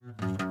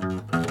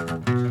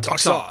Talk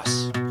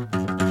sauce.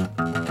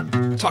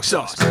 Talk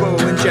sauce. Bo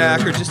and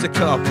Jack are just a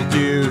couple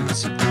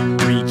dudes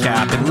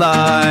recapping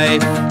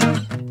life.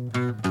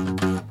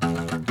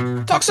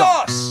 Talk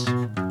sauce.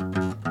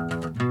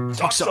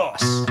 Talk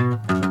sauce.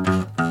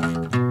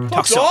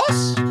 Talk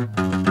sauce.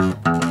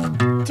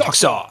 Talk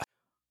sauce.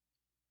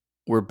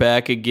 We're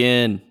back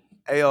again.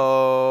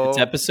 Heyo. It's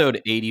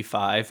episode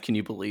 85. Can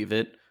you believe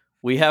it?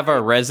 We have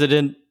our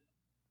resident.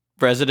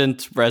 I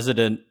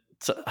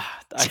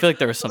feel like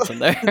there was something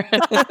there.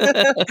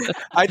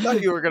 I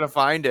thought you were going to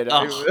find it.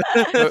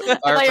 Oh.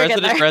 Our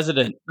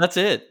resident. That's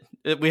it.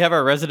 We have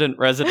our resident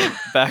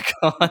back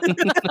on.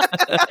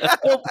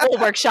 We'll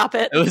workshop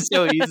it. It was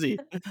so easy.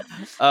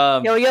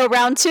 Yo,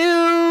 round two.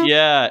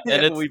 Yeah,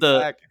 and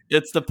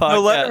it's the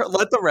podcast. No,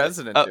 let the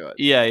resident do it.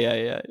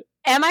 Yeah.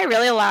 Am I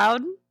really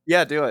allowed?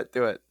 Yeah, do it.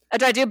 Do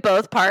I do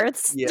both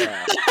parts?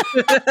 Yeah.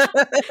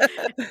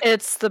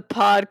 It's the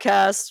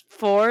podcast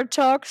for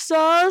Talk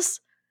Sauce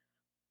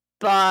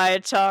by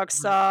Talk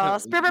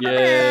Sauce.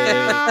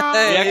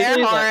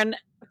 Air horn.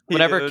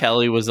 Whenever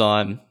Kelly was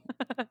on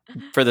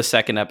for the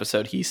second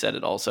episode, he said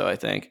it also, I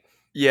think.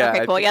 Yeah.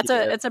 Okay, cool. Yeah,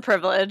 it's a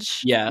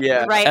privilege.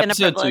 Yeah. Right,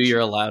 episode 2, privilege. you're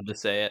allowed to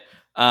say it.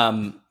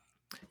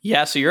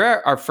 Yeah, so you're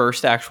our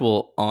first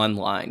actual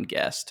online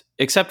guest.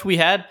 Except we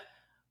had,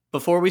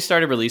 before we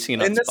started releasing it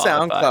on in the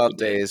Spotify, SoundCloud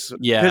days.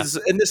 Yeah. Because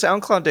in the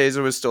SoundCloud days,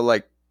 it was still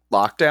like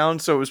lockdown,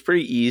 so it was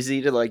pretty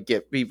easy to like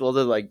get people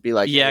to like be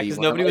like, yeah, hey, because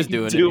wanna, nobody was like,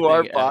 doing do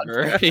our anything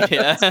ever.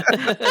 podcast.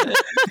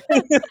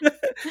 Yeah.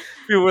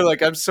 People were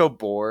like, I'm so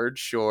bored.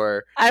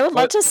 Sure, I would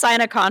love to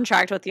sign a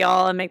contract with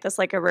y'all and make this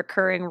like a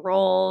recurring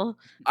role.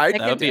 I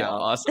That would be down.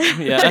 awesome.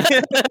 Yeah.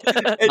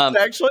 It's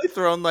actually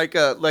thrown like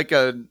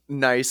a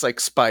nice like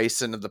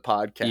spice into the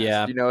podcast.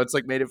 Yeah. You know, it's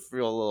like made it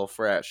feel a little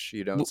fresh.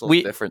 You know, it's a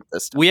little different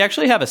this time. We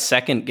actually have a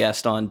second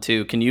guest on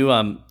too. Can you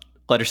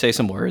let her say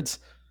some words?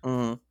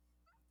 Mhm.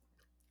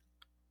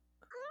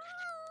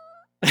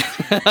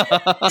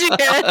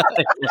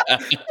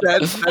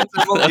 That's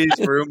Emily's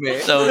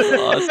roommate. That was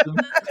awesome.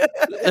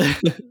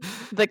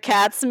 The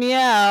cat's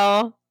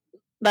meow.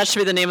 That should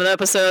be the name of the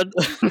episode.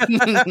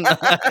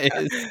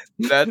 Nice.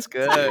 That's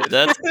good.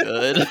 That's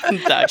good.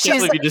 I can't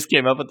believe you just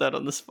came up with that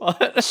on the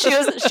spot.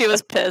 She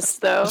was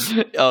pissed though.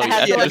 Oh I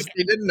had yeah, to, like,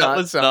 She did that not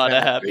was sound not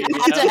a happy. happy. I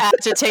had to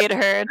agitate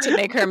her to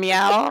make her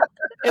meow.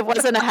 It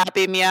wasn't a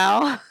happy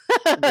meow.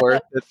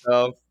 Worth it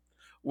though.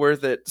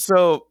 Worth it.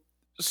 So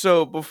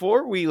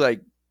before we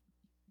like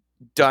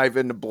dive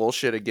into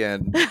bullshit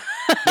again,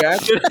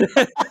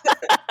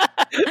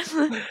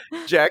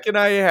 Jack and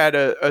I had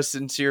a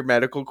sincere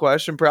medical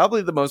question,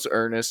 probably the most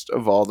earnest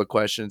of all the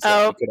questions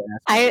that we could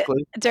ask.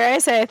 Medically. Dare I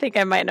say I think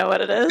I might know what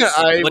it is.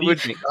 What do you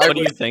think? What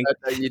do you think?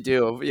 That you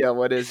do. Yeah,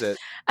 what is it?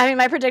 I mean,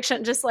 my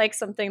prediction, just like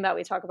something that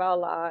we talk about a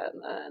lot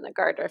in the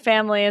Gardner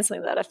family, and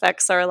something that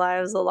affects our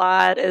lives a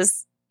lot,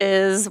 is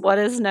what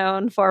is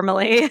known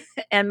formally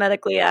and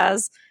medically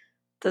as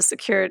the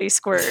security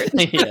squirt.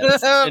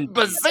 Yes,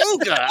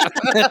 Bazooka.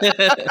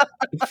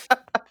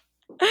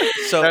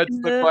 So That's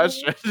the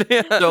question.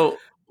 So,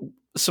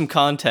 some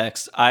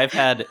context. I've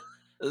had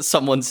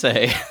someone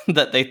say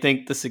that they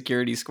think the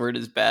security squirt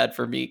is bad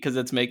for me because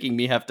it's making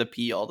me have to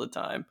pee all the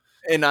time.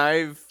 And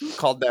I've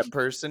called that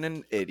person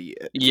an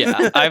idiot.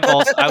 Yeah, I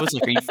was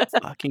like, are you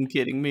fucking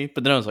kidding me?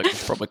 But then I was like, I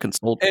should probably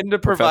consult And to a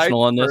provide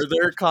professional on this.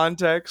 further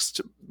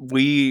context,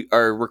 we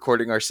are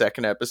recording our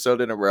second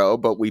episode in a row,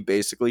 but we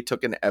basically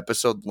took an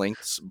episode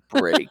length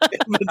break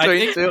in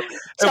between two.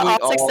 So and we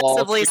all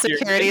successively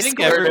security I think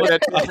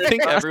squirted.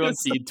 everyone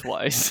peed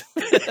twice.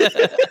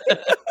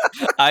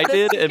 I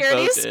did and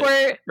Security both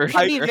squirt did.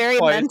 can be very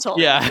twice. mental.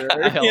 Yeah,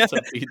 I Yeah. also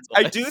peed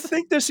I twice. do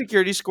think the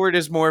security squirt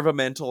is more of a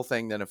mental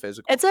thing than a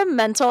physical. It's a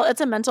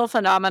mental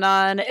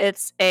phenomenon.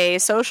 It's a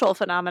social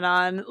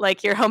phenomenon.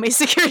 Like your homie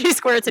security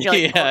squirts and you're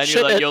like, Yeah, oh, and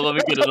you're like, shit. yo, let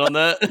me get it on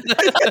that.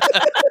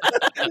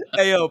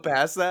 Hey, yo,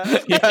 pass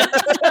that. Yeah.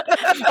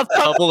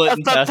 Double it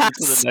and a pass it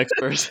to pass. the next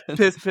person.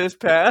 Piss,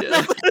 pass.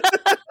 Yeah.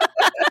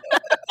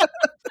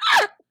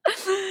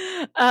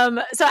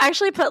 So I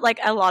actually put like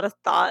a lot of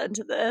thought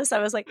into this. I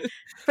was like,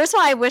 first of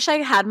all, I wish I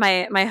had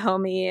my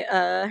homie.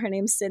 Her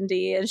name's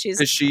Cindy, and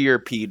Is she your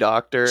pee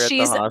doctor at the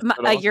she's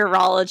hospital? a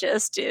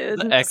urologist, dude.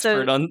 The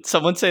expert on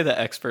someone say the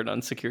expert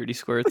on security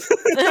squirts.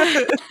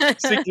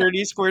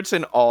 Security squirts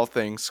and all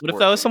things What squirt. if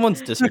that was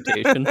someone's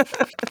dissertation?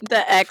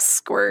 the X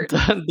squirt. The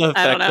I don't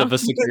effect know. of a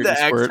security The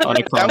squirt on a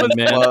that common was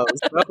man. close.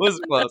 That was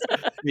close.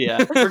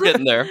 Yeah, we're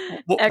getting there.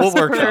 We'll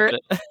work on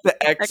it. The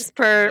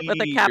Expert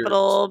with a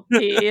capital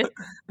P.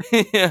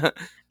 Yeah.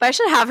 But I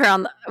should have her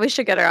on. We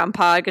should get her on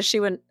pod because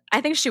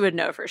I think she would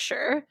know for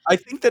sure. I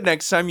think the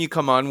next time you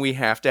come on, we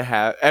have to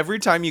have every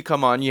time you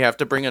come on, you have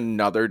to bring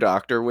another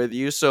doctor with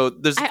you. So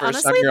this is the I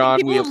first honestly time you're think on.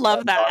 people We have would love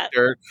one that.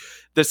 doctor.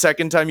 The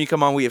second time you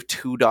come on, we have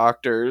 2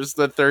 doctors.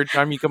 The third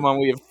time you come on,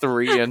 we have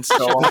 3, and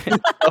so on.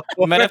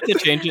 We might have to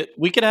change it.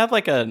 We could have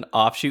like an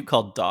offshoot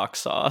called Doc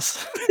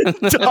Sauce.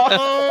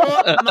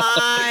 Oh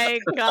my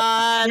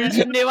god!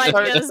 New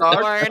ideas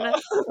born.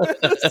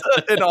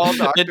 An all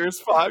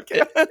doctors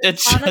podcast.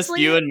 It's just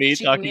Honestly, you and me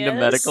talking to genius.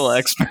 medical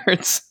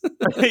experts.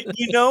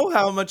 You know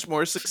how much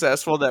more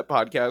successful that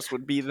podcast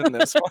would be than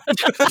this one.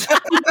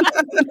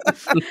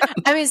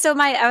 I mean, so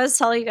I was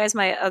telling you guys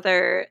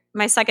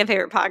my second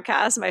favorite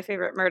podcast, My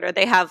Favorite Murder.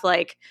 They have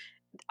like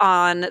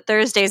on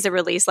Thursdays they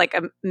release like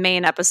a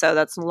main episode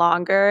that's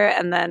longer,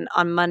 and then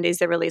on Mondays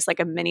they release like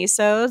a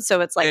mini-sode.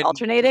 So it's like And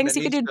alternating. So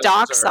you could do mini-sodes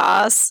Doc are-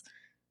 Sauce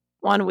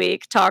one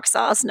week, Talk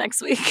Sauce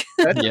next week.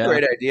 That's Yeah. a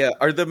great idea.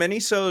 Are the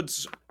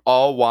minisodes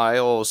all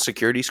while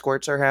security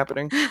squirts are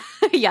happening?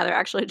 Yeah, they're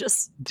actually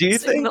just Do you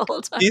sitting think? the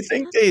whole time. Do you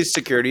think they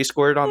security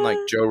squirt on like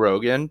Joe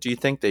Rogan? Do you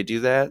think they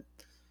do that?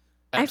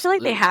 I feel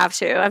like they have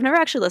to. I've never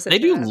actually listened They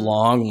to do them.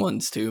 long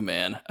ones too,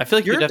 man. I feel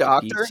like You're you'd a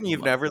have to pee doctor so and you've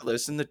much. never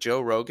listened to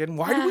Joe Rogan.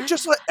 Why do we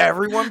just let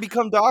everyone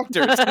become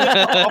doctors?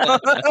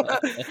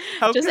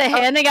 How Just could-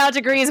 handing out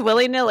degrees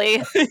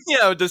willy-nilly.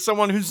 to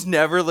someone who's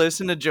never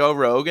listened to Joe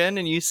Rogan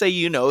and you say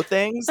you know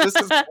things? This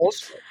is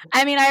bullshit.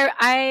 I mean,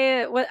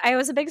 I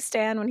was a big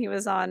stan when he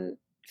was on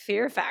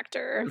Fear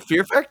Factor.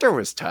 Fear Factor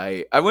was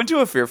tight. I went to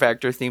a Fear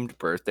Factor themed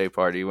birthday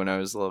party when I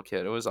was a little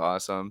kid. It was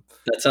awesome.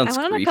 That sounds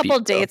I went on creepy. a couple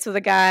though. dates with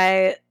a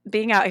guy.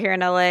 Being out here in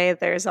LA,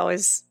 there's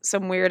always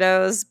some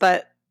weirdos,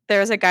 but there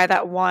was a guy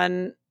that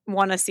won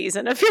a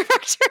season of Fear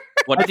Factor.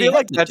 What I did he feel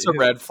like have to that's a do?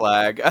 red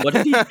flag. What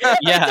did he?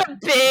 Yeah, It's a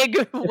big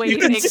you waving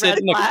can sit red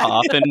in a flag.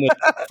 coffin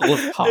full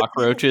of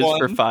cockroaches for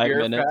One 5 Fear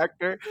minutes.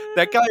 Factor.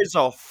 That guy is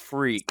a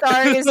freak.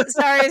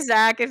 Sorry,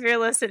 Zach, if you're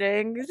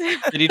listening.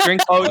 Did he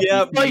drink? Oh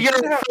yeah, Well, you're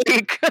a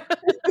freak.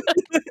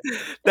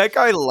 that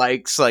guy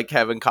likes like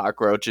having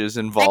cockroaches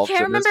I involved.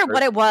 can't in his remember what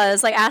birthday. it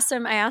was. Like,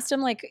 I asked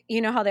him, like,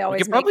 you know how they You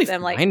always could probably make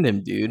them like. find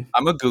him, dude.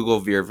 I'm a Google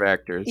Fear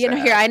Factor. You know,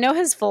 Zach. here I know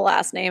his full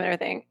last name and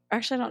everything.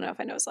 Actually, I don't know if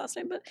I know his last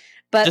name,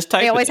 but Just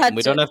type they always it in. had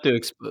We to. don't have to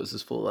expose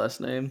his full last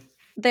name.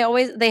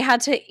 They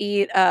had to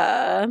eat.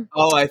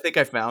 Oh, I think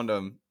I found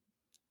him.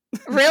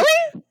 Really?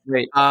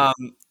 Wait, I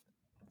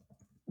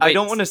Wait,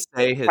 don't want to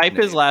say his type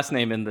name. his last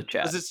name in the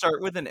chat. Does it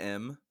start with an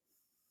M?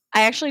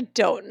 I actually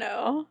don't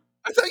know.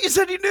 I thought you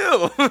said you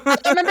knew.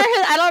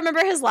 I don't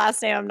remember his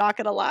last name. I'm not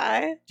gonna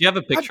lie. Do you have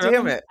a God picture of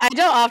damn him? it. I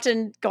don't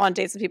often go on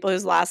dates with people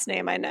whose last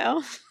name I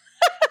know.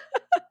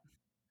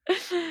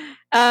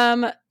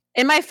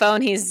 In my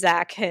phone, he's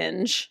Zach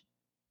Hinge.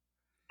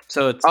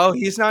 So it's Oh,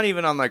 he's not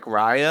even on like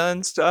Raya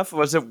and stuff.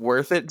 Was it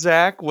worth it,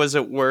 Zach? Was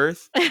it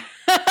worth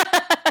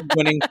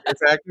winning Fear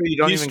Factor? You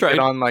don't He's even trying-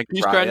 get on like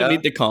he's Raya. trying to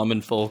meet the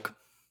common folk.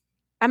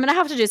 I'm gonna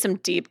have to do some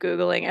deep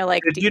googling or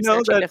like Did deep you know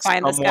searching to that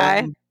find this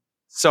guy.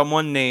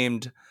 someone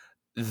named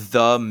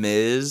The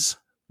Miz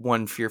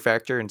won Fear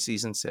Factor in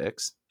season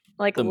 6?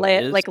 Like The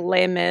Les Miz? like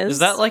Les Mis. Is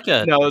that like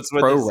a? No, it's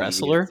with pro a Z.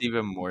 wrestler? It's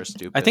even more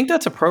stupid. I think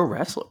that's a pro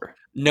wrestler,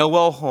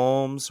 Noel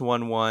Holmes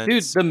won one.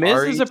 dude. The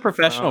Miz is a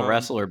professional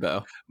wrestler,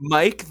 Bo.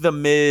 Mike the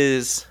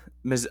Miz.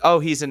 Oh,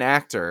 he's an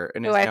actor.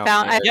 And Oh, is I now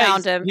found married. Yeah,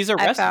 him. he's a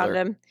I found wrestler.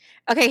 him.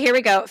 Okay, here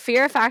we go.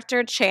 Fear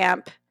Factor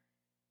champ,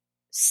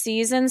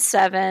 season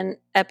 7,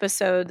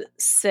 episode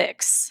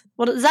 6.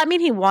 Well, does that mean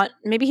he won?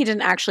 Maybe he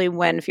didn't actually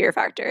win Fear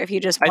Factor if he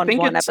just I won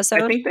think one it's-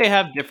 episode. I think they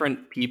have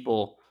different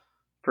people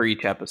for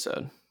each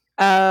episode.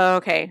 Oh,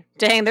 okay.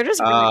 Dang, they're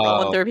just really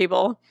rolling Oh. through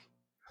people.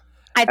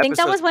 I think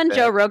that Episode was when 6.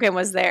 Joe Rogan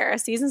was there.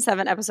 Season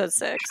 7, episode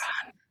 6.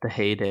 The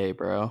heyday,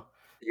 bro.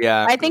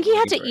 Yeah. I think he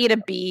had to absolutely. eat a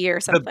bee or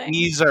The something.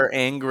 bees are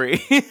angry.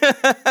 Is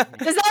that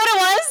what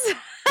it was?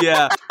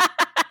 Yeah.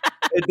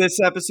 This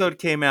episode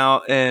came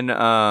out in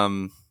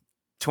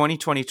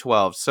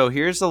 2012. So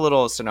here's a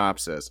little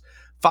synopsis.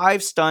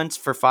 5 stunts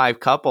for 5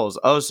 couples.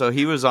 Oh, so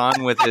he was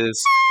on with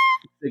his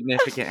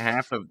significant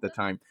half of the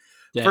time.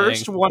 Dang.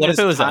 First one What is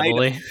if it was tied-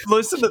 Emily?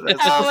 Listen to this.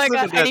 Oh my listen to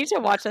god, I this. need to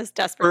watch this First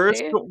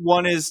desperately.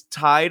 one is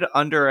tied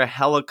under a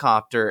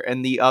helicopter,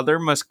 and the other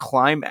must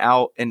climb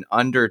out and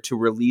under to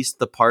release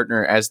the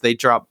partner as they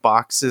drop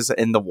boxes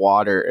in the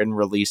water and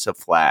release a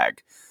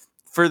flag.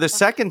 For the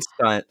second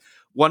stunt,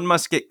 one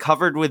must get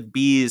covered with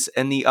bees,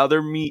 and the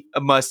other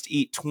must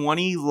eat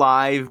 20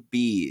 live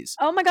bees.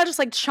 Oh my god, just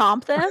like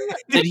chomp them?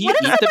 Did he What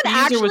eat if the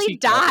someone bees or was actually he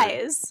covered?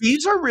 dies?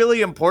 Bees are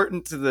really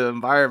important to the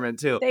environment,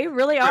 too. They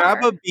really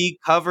Grab are. a bee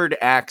covered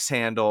axe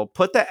handle,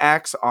 put the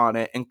axe on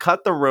it, and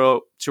cut the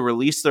rope to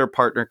release their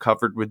partner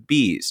covered with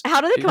bees. How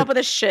do they come up with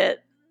this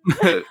shit?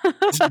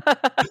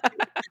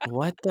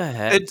 What the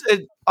heck?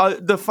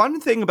 The fun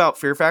thing about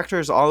Fear Factor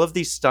is all of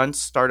these stunts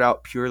start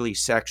out purely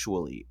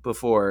sexually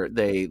before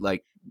they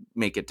like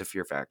make it to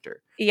Fear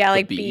Factor. Yeah,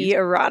 like bees? bee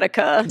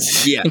erotica.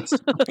 Yes,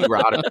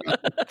 erotica.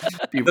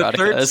 The Erotica,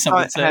 third as some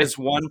would stunt say. has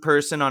one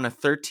person on a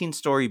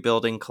 13-story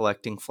building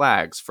collecting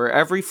flags. For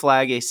every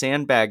flag, a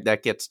sandbag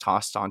that gets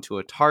tossed onto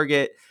a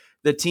target.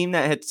 The team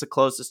that hits the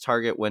closest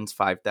target wins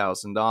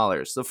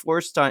 $5,000. The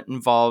fourth stunt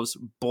involves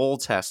bull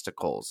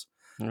testicles.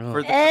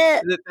 For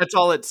Eh. that's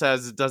all it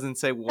says. It doesn't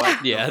say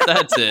what. Yeah,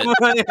 that's it.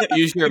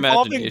 Use your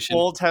Involving imagination.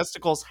 bull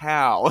testicles,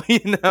 how? You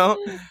know?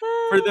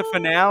 For the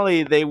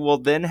finale, they will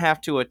then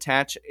have to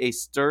attach a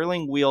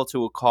Sterling wheel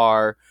to a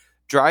car,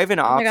 drive an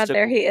Oh my God, obstacle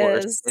there he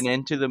course, is. and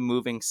into the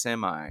moving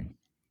semi.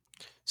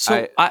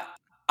 So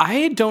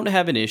I don't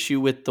have an issue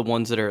with the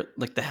ones that are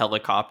like the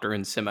helicopter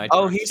and semi.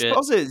 Oh, he shit.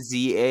 spells it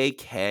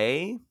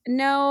Z-A-K?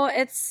 No,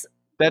 it's.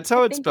 That's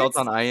how I it's think spelled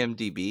it's- on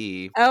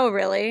IMDb. Oh,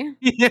 really?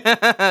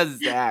 Yeah,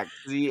 Zach.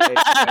 Z-A-K.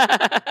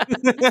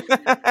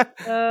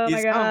 Oh He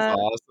my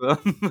sounds God.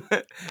 awesome.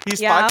 He's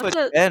Yeah,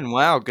 5'10".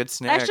 Wow, good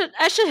snack.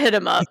 I should hit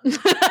him up.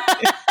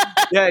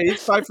 Yeah,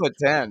 he's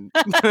 5'10".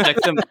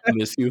 Text him, I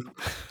miss you.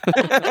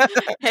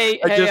 Hey,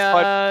 I just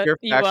watched Fear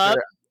you up?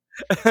 Factor.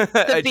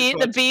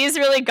 The bees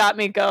really got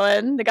me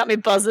going. They got me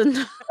buzzing.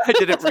 I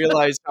didn't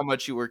realize how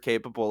much you were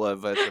capable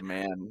of as a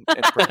man. I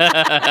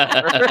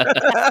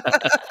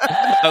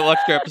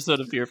watched your episode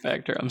of Fear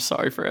Factor. I'm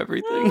sorry for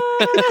everything.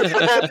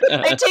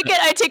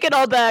 I take it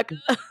all back.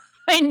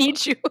 I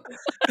need you.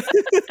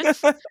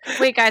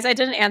 Wait, guys, I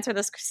didn't answer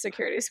this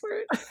security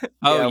squirt.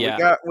 Oh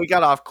yeah. we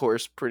got off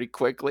course pretty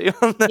quickly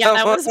on that. Yeah,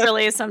 that one. was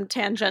really some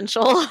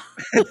tangential.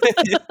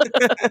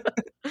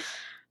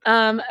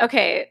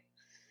 Okay.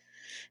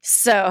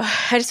 So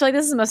I just feel like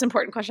this is the most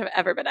important question I've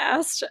ever been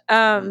asked.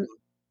 I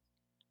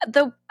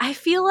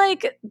feel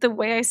like the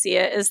way I see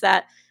it is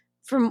that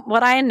from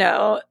what I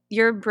know,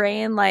 your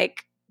brain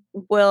like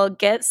will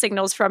get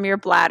signals from your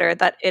bladder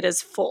that it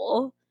is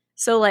full.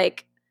 So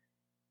like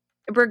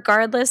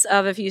regardless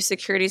of if you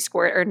security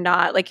squirt or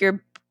not, like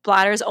your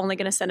bladder is only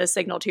going to send a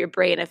signal to your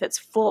brain if it's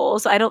full.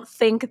 So I don't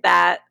think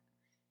that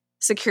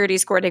security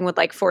squirting would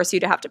like force you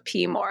to have to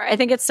pee more. I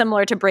think it's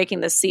similar to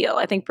breaking the seal.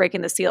 I think breaking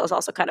the seal is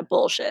also kind of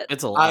bullshit.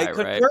 It's a lie, I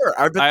concur. right?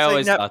 I've been I saying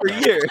always that thought for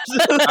that. years.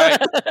 Right.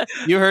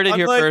 You heard it I'm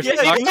here like, first.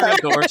 yeah, Knock you on have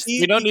the doors. to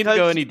We don't need to go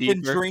because any you've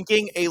been deeper.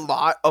 drinking a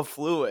lot of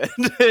fluid.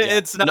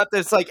 It's not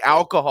this like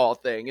alcohol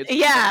thing. It's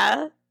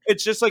Yeah.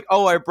 It's just like,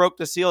 oh, I broke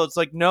the seal. It's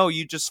like, no,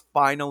 you just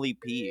finally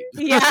peed.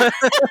 Yeah.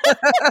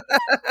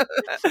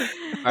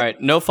 All right,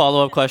 no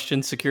follow-up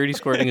questions. Security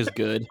squirting is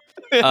good.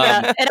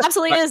 Yeah, it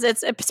absolutely is.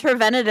 It's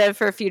preventative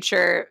for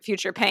future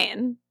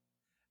pain.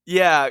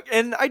 Yeah,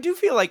 and I do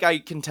feel like I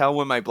can tell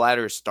when my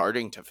bladder is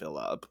starting to fill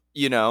up,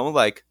 you know,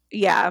 like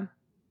Yeah.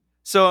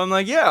 so I'm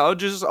like, yeah, I'll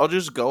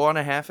just go on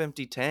a half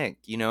empty tank,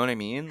 you know what I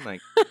mean? Like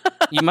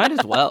You might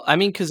as well. I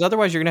mean, because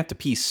otherwise you're gonna have to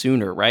pee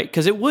sooner, right?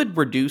 Because it would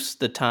reduce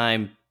the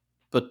time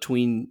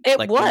between It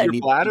like would. when you your need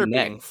to bladder pee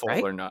being next, full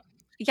right? or not.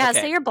 Yeah,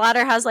 Okay. say your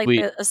bladder has like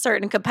a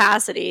certain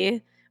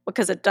capacity,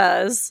 because it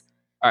does.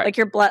 All right. Like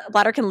your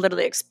bladder can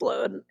literally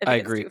explode if I it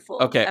gets agree. too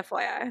full. Okay.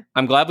 FYI.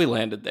 I'm glad we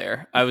landed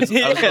there. I was a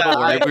Yeah, little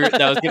worried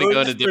that was going to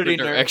go in a was pretty different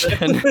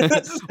direction.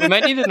 nervous. We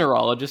might need a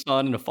neurologist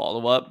on in a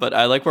follow-up, but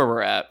I like where we're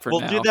at for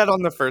We'll now. do that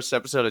on the first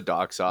episode of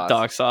Doc Sauce.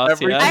 Doc sauce,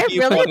 Everything yeah. I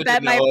you really wanted bet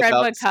to my know friend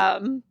about- would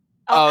come.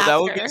 I'll Oh, ask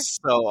that would her. be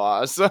so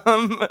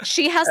awesome.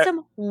 She has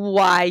some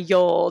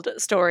wild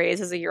stories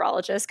as a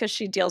urologist because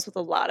she deals with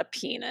a lot of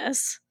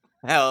penis.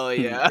 Hell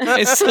yeah.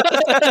 Nice.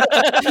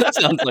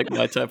 Sounds like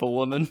my type of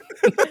woman.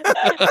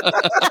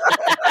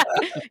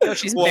 Yo,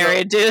 she's Well,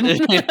 married,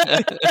 dude.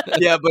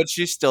 Yeah, but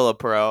she's still a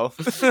pro.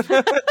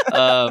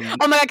 Oh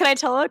my God, can I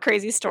tell a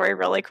crazy story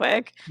really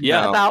quick?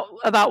 Yeah.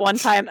 About one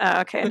time.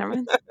 Oh, okay, never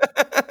mind.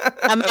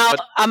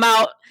 I'm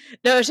out.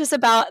 No, it's just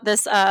about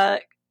this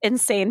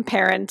insane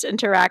parent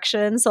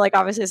interaction. So like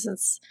obviously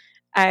since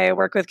I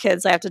work with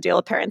kids, I have to deal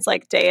with parents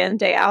like day in,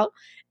 day out.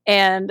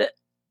 And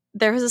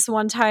there was this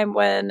one time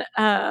when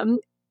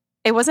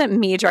it wasn't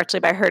me directly,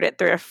 but I heard it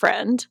through a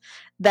friend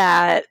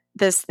that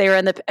they were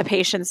in a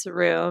patient's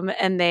room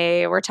and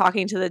they were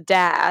talking to the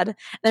dad. And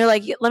they're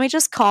like, let me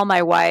just call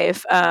my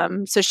wife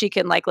so she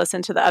can like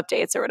listen to the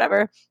updates or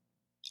whatever.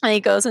 And he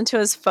goes into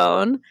his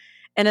phone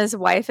and his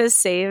wife is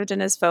saved in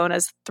his phone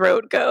as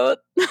Throat Goat.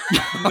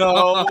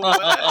 No.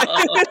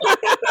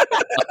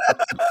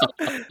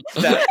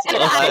 That's And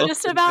I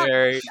just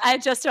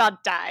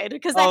about died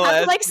because I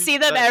have to like see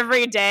them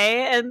every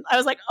day. And I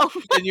was like, oh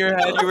my in your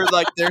head, you were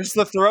like, there's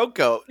the throat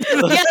goat. Yeah,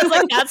 I was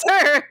like, that's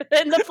her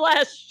in the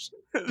flesh.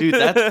 Dude,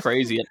 that's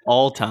crazy at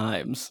all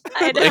times.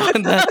 I know.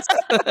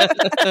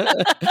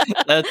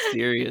 That's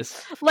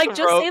serious. Like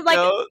just Throat say like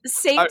goat?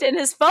 saved in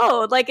his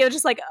phone. Like it was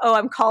just like, oh,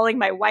 I'm calling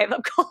my wife.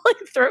 I'm calling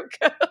Throat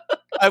Goat.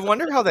 I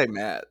wonder how they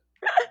met.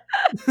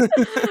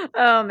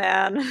 Oh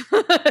man.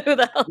 Who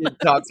the hell? He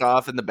talks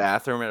off in the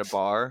bathroom at a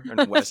bar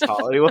in West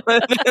Hollywood.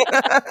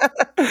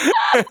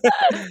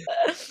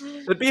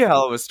 It'd be a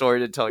hell of a story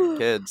to tell your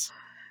kids.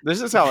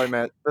 This is how I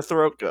met the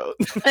throat goat.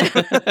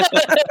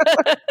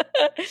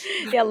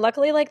 Yeah,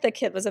 luckily like the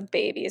kid was a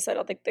baby, so I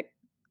don't think they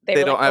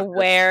were don't like, have to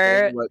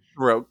aware. explain what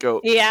throat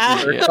goat Yeah.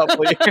 for a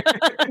couple of years.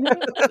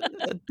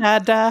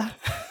 Dada.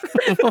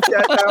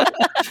 Yeah,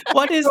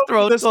 What is the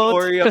throat goat?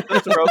 story of the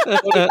throat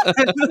goat.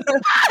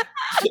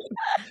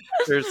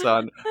 Dear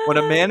son, when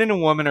a man and a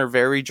woman are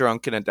very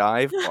drunk in a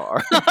dive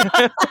bar.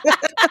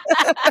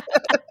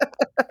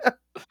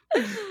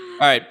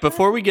 All right,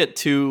 before we get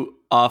too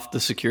off the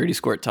security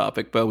squirt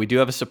topic, Bo, we do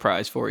have a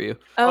surprise for you.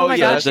 Oh my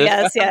yeah, gosh,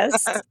 this-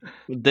 yes.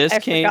 This I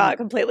came. forgot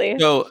completely.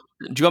 So,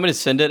 do you want me to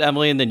send it,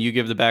 Emily, and then you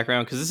give the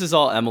background? Because this is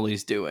all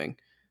Emily's doing.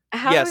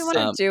 How do we Yes, want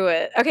to do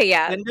it? Okay,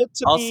 yeah. Send it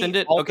to I'll me. send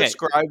it- I'll okay.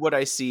 describe what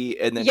I see,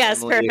 and then Yes,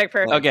 Emily perfect.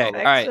 explains Okay, all the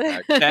all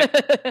right.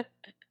 context.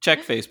 Check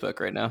Facebook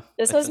right now.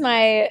 This I was sent it.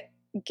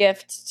 my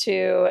gift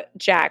to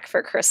Jack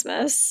for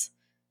Christmas.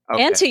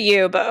 Okay. And to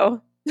you,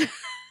 Bo.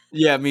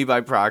 Yeah, me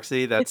by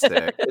proxy. That's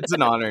sick. It's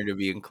an honor to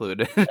be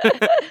included.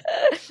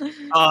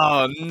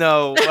 Oh,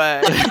 no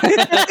way.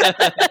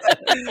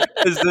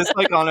 Is this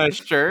like on a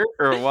shirt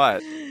or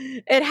what?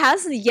 It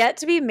has yet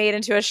to be made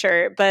into a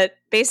shirt, but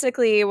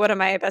basically one of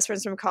my best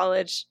friends from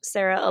college,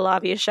 Sarah, I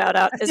love you, shout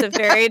out, is a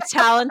very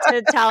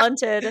talented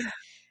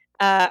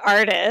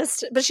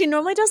artist, but she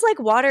normally does like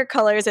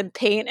watercolors and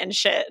paint and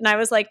shit. And I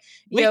was like,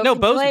 Wait, yo, no,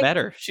 can you, Bo's like...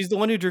 better. She's the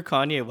one who drew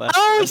Kanye West.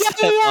 Oh,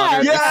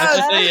 yeah.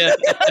 Yes!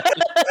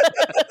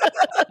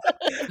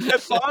 At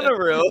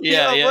Bonnaroo.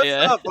 Yeah.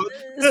 What's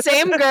up?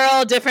 Same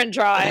girl, different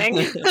drawing.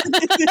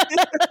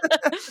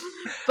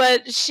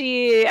 But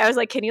I was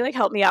like, can you like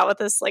help me out with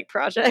this like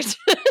project?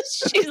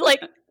 She's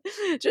like,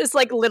 just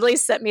like literally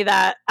sent me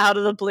that out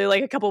of the blue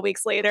like a couple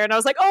weeks later, and I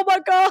was like, oh my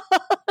god.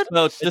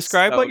 No,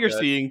 describe so what you're good.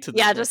 seeing to the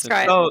Yeah, listeners,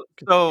 describe. 'cause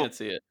you So can't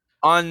see it.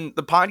 on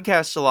the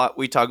podcast a lot,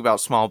 we talk about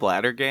Small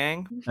Bladder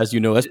Gang. As you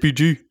know,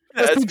 SPG.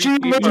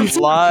 SPG for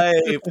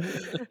life.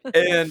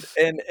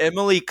 And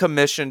Emily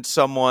commissioned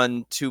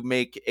someone to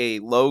make a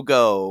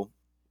logo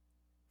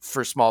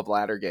for Small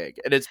Bladder Gang,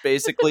 and it's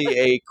basically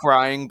a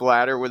crying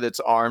bladder with its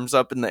arms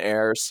up in the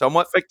air,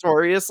 somewhat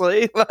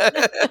victoriously.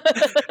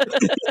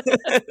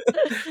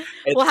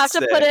 We'll have to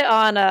put it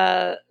on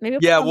maybe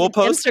We'll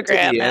post it to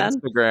Instagram, the man.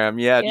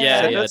 Instagram. Yeah,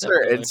 Yeah. send Yeah, us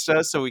her definitely.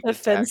 Insta so we The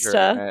can tag her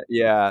Finsta. in it.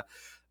 Yeah.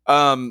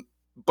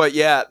 But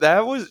yeah,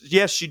 that was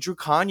she drew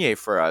Kanye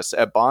for us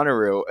at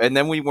Bonnaroo, and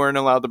then we weren't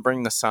allowed to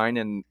bring the sign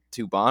in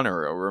to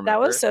Bonnaroo. Remember? That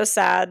was so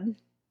sad.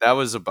 That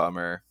was a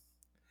bummer.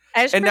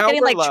 I just And remember now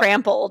getting we're like allowed-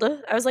 trampled.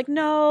 I was like,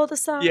 no, the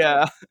sign.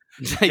 Yeah,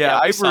 yeah.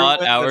 we I saw it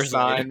ruined the hours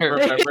sign. later.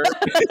 Remember?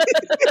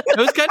 It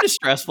was kind of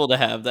stressful to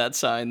have that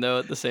sign, though.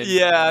 At the same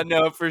Yeah, time.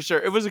 no, for sure.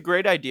 It was a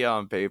great idea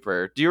on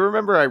paper. Do you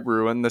remember I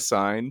ruined the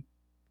sign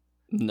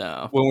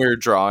No. when we were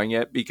drawing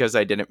it because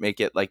I didn't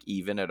make it like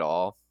even at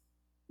all?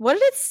 What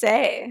did it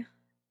say?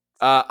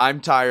 I'm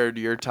tired.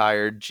 You're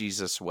tired.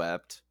 Jesus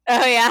wept.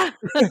 Oh yeah.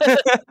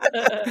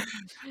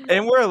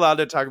 And we're allowed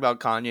to talk about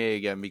Kanye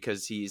again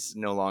because he's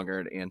no longer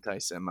an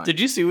anti-Semite. Did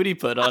you see what he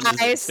put on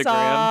his I Instagram?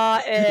 saw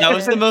it. That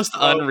was the most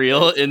Oh,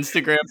 unreal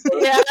Instagram.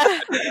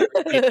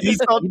 Yeah. He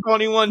saw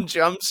 21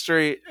 Jump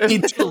Street. He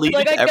deleted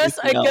Like I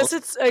everything guess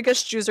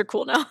else. Jews are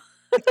cool now.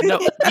 No,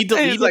 he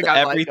deleted like,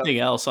 I like everything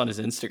else on his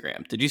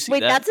Instagram. Did you see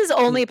Wait, that? that's his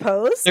only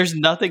post? There's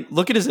nothing.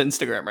 Look at his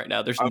Instagram right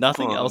now. There's I'm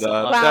nothing pulling else it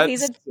up. on. Wow, That's-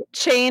 he's a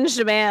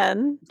changed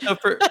man. So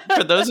for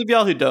those of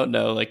y'all who don't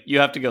know, like you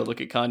have to go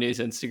look at Kanye's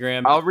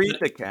Instagram. I'll read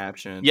the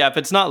caption. Yeah, if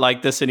it's not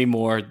like this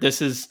anymore,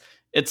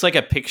 it's like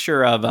a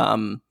picture of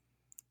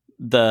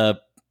the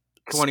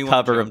 21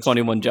 cover Jump of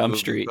 21 Street Jump movie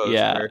Street. poster.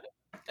 Yeah.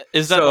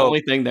 Is that the So-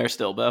 only thing there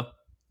still, Bo?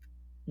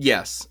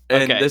 Yes.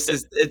 And Okay.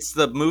 it's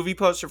the movie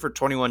poster for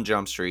 21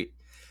 Jump Street.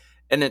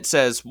 And it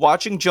says,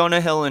 watching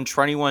Jonah Hill in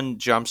 21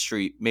 Jump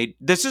Street made...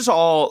 This is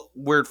all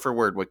word for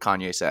word what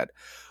Kanye said.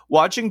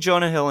 Watching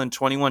Jonah Hill in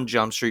 21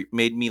 Jump Street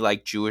made me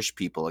like Jewish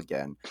people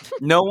again.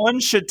 No one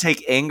should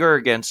take anger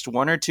against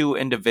one or two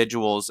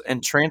individuals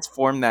and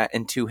transform that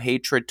into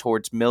hatred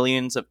towards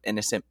millions of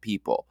innocent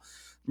people.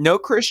 No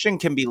Christian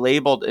can be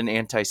labeled an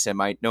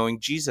anti-Semite knowing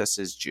Jesus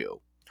is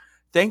Jew.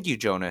 Thank you,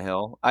 Jonah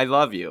Hill. I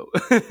love you.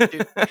 Does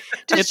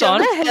It's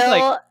Jonah honestly, Hill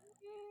like-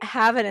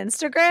 have an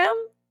Instagram?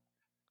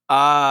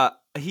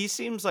 He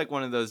seems like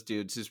one of those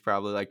dudes who's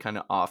probably like kind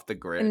of off the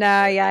grid.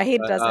 No, yeah, he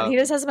But, doesn't. He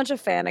just has a bunch of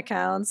fan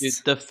accounts. Dude,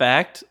 the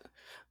fact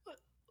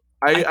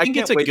I think can't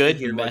it's a wait to good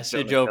hear what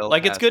message Jonah of Hill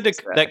like it's has good to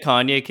say. that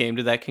Kanye came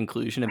to that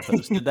conclusion and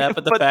posted that,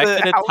 but the But fact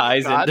that it how he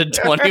ties got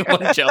into there.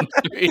 21 Jump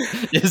Street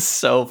is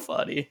so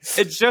funny.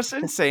 It's just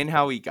insane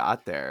how he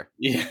got there.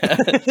 Yeah.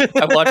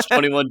 I watched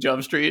 21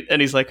 Jump Street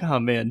and he's like, "Oh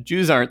man,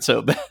 Jews aren't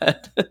so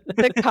bad."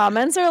 The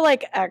comments are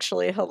like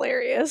actually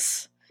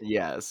hilarious.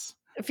 Yes.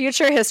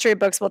 Future history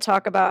books will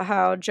talk about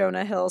how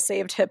Jonah Hill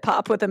saved hip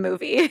hop with a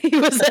movie he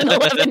was in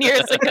 11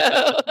 years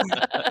ago.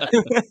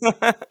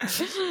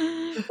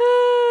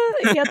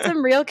 He had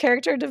some real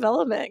character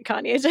development,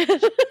 Kanye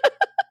did.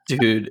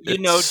 Dude, You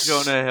know it's-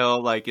 Jonah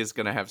Hill like is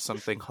gonna have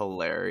something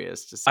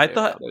hilarious to say. I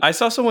thought about it. I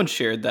saw someone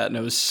shared that and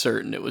I was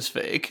certain it was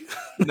fake.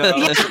 No.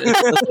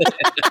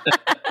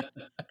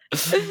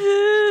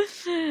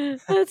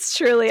 That's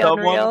truly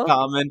Someone unreal.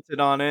 commented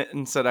on it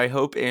and said, "I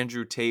hope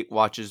Andrew Tate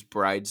watches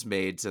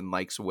Bridesmaids and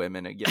likes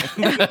women again."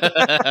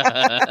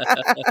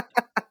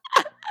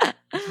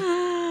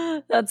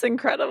 That's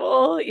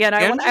incredible. Yeah, and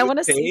I Andrew want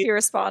to see if Tate- he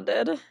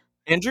responded.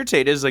 Andrew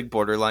Tate is like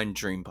borderline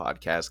dream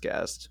podcast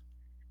guest.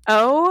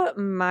 Oh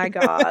my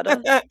god.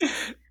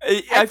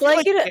 I feel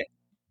like you'd-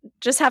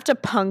 just have to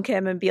punk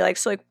him and be like,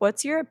 so like,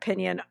 what's your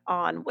opinion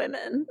on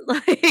women?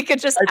 Like, and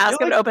just I feel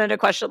ask him like to open a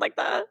question like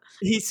that.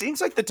 he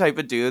seems like the type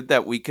of dude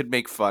that we could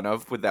make fun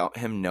of without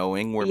him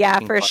knowing we're Yeah,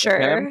 making for fun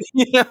of him. sure.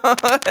 You know?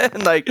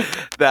 And like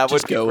that Just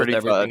would be go with pretty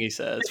everything fun. he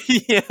says.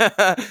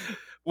 Yeah.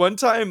 One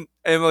time,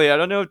 Emily, I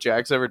don't know if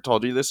Jack's ever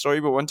told you this story,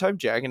 but one time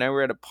Jack and I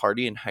were at a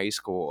party in high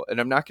school, and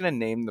I'm not going to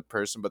name the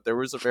person, but there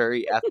was a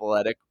very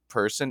athletic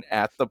person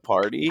at the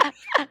party,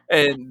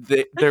 and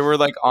they were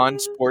like on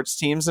sports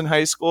teams in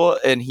high school,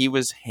 and he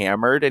was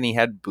hammered and he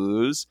had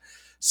booze.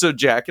 So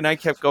Jack and I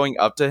kept going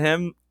up to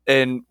him,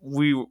 and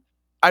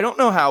I don't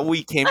know how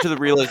we came to the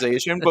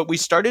realization, but we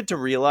started to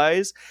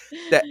realize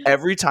that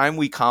every time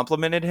we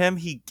complimented him,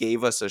 he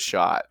gave us a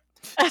shot.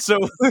 So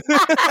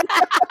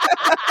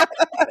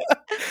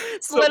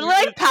It's So literally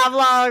like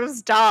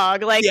Pavlov's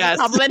dog. Like, Yes.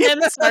 you compliment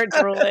him, start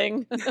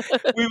drooling.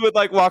 we would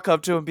like walk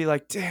up to him and be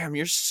like, "Damn,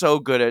 you're so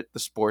good at the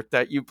sport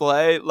that you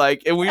play."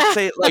 Like, and we'd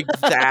say it like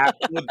that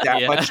with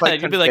that much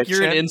like you'd be like, "You're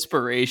an conviction.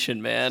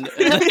 inspiration, man."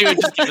 And then he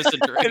would just give us a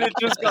drink. And it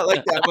just got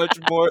like that much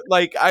more.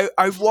 Like, I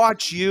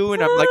watch you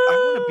and I'm like,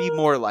 I want to be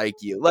more like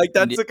you. Like,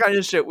 that's the kind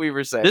of shit we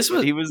were saying. This But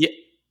was he was. yeah,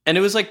 and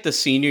it was like the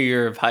senior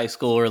year of high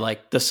school, or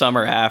like the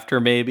summer after,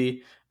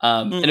 maybe.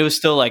 And it was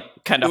still like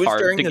kind It of was hard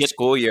during to the get.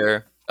 school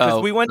year because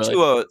Oh, we went really?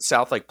 to a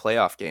South Lake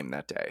playoff game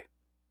that day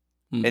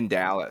Hmm. in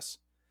Dallas.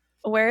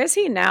 Where is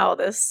he now,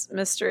 this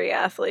mystery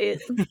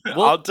athlete?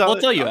 We'll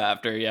tell you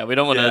after. Yeah, we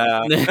don't want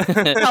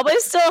to. Probably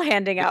still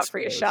handing out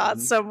free Expose him.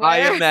 shots somewhere. I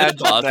imagine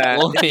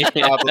Possible. that.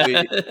 Yeah. Probably.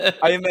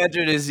 I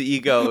imagine his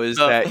ego is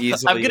that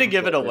easily. I'm gonna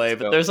give it away,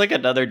 but there's like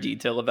another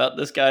detail about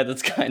this guy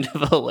that's kind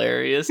of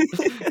hilarious.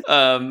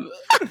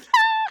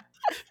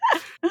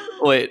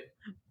 Wait.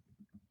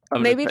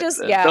 I'm Maybe gonna just-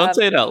 type it. yeah. Don't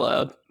say it out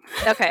loud.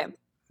 Okay.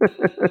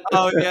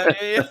 Oh yeah.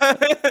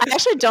 I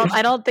actually don't.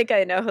 I don't think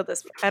I know who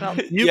this. I don't.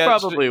 You Yeah,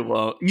 probably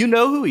won't. You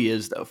know who he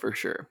is, though, for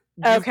sure.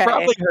 You've Okay.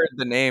 probably heard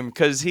the name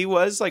because he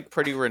was like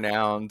pretty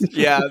renowned.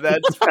 Yeah,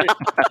 that's pretty,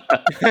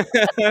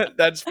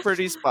 that's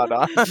pretty spot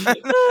on.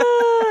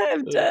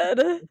 I'm dead.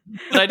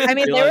 But I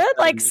mean, they realize were that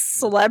like in this-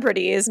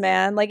 celebrities,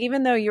 man. Like,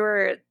 even though you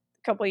were a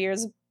couple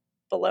years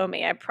below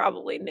me, I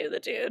probably knew the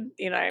dude.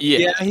 You know what I mean?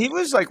 Yeah. Yeah, he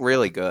was like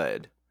really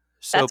good.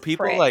 So That's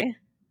people prey. like,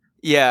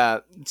 yeah.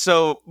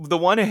 So the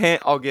one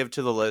hint I'll give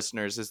to the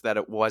listeners is that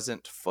it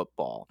wasn't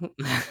football.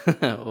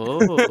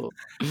 Oh.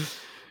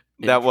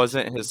 That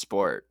wasn't his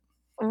sport.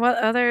 What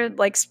other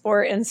like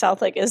sport in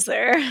South Lake is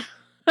there?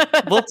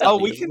 We'll tell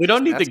Oh, you. We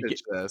don't need to.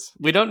 message this.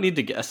 We don't need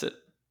to guess it.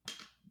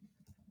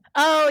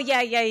 Oh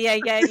yeah.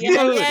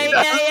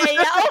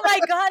 Oh my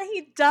god,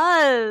 he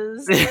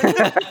does.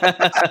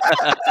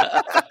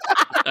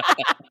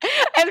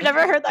 I've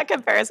never heard that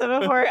comparison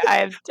before.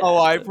 Oh,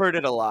 I've heard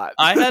it a lot.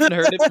 I hadn't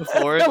heard it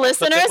before. The but then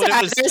listeners when are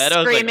it was either said, I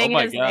was like, screaming oh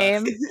my his God.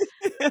 name.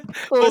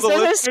 Well, the listeners are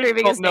listeners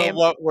screaming don't his know name.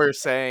 what we're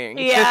saying.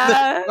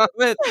 Yeah.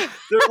 They're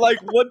like,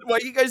 "What? Why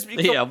you guys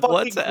being so Yeah, fucking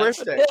what's happening?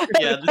 cryptic?"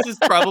 Yeah, this is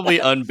probably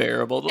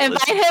unbearable. To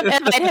listen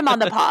Invite him on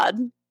the pod.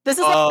 This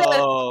is like the,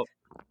 Oh,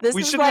 this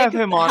we is should like have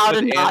him on How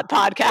to with Not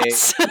Anthony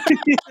podcast.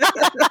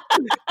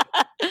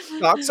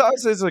 Sock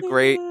Sauce is a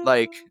great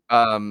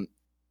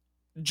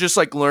just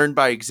like learn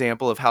by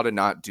example of how to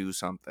not do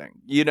something.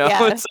 You know,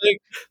 Yeah. it's like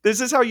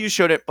this is how you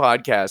shouldn't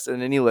podcast,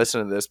 and then you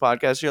listen to this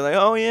podcast, you're like,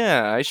 oh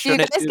yeah, I Do you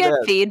shouldn't guys do get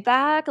that.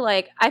 feedback?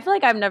 Like, I feel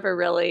like I'm never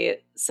really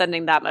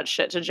sending that much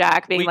shit to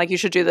Jack, being We- like, you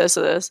should do this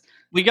or this.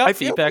 We got I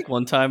feel feedback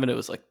one time, and it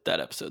was like, that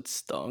episode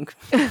stunk.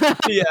 Yeah,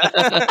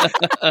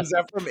 is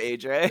that from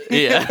AJ?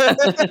 Yeah.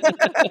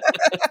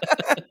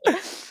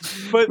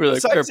 But We're like,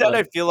 besides fair that, play.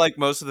 I feel like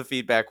most of the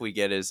feedback we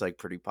get is like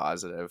pretty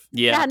positive.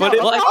 Yeah. But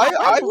no,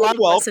 I would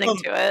love listening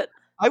welcome- to it.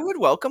 I would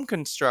welcome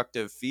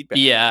constructive feedback.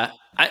 Yeah.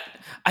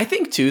 I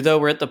think, too, though,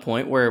 we're at the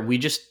point where we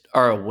just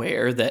are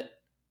aware that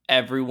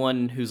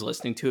everyone who's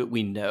listening to it,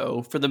 we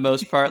know for the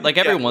most part. Like,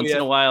 every Yeah, once we in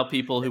have- a while,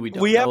 people who we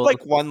don't We know. have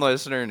like one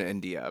listener in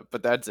India,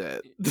 but that's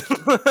it.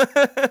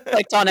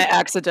 Clicked on it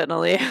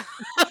accidentally.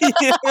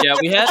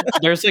 Yeah,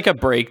 there's like a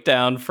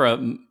breakdown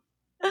from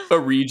a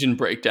region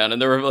breakdown,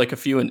 and there were like a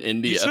few in You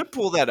India. should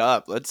pull that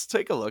up. Let's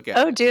take a look at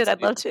it. Oh, dude,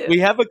 I'd love to. We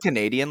have a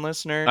Canadian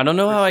listener. I don't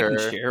know for how I can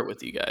sure. share it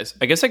with you guys.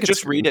 I guess I could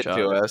Just read it to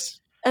screenshot us.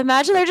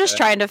 Imagine they're just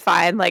Okay. trying to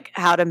find like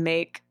how to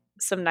make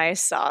some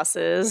nice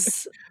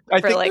sauces.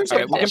 I For, think like, there's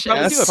their a We can dishes.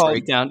 probably do a called-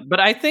 breakdown, but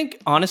I think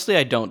honestly,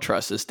 I don't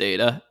trust this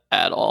data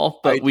at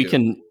all. I But we do.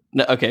 can.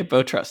 No, okay,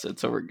 Bo trusts it,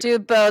 so we're good.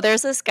 Dude, Bo,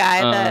 there's this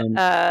guy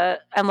that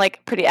I'm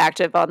like pretty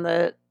active on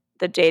the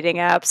dating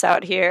apps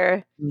out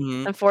here,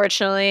 Mhm.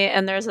 unfortunately.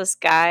 And there's this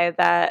guy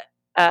that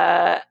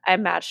I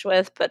matched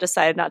with but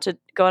decided not to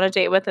go on a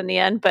date with in the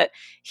end. But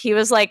he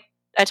was like,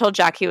 I told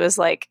Jack he was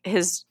like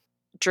his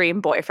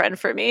dream boyfriend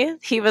for me.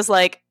 He was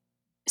like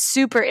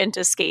super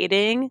into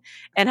skating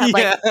and had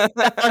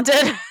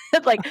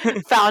like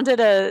founded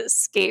a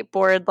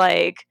skateboard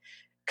like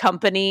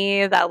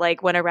company that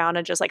like went around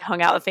and just like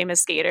hung out with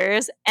famous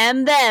skaters.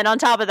 And then on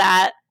top of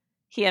that,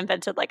 he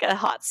invented like a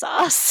hot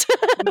sauce.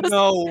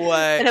 No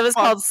way. And it was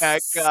Fuck called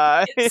that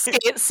guy.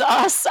 skate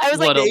sauce. I was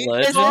What like, a is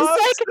legend. this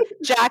like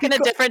Jack in a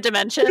different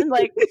dimension?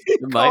 Like, It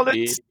might Called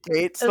be. it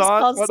skate it was sauce.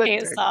 called What a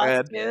skate sauce,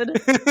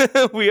 dickhead.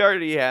 dude. We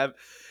already have.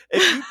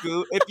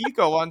 If you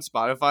go on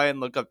Spotify and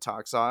look up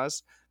Talk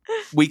Sauce,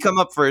 we come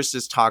up first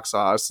as Talk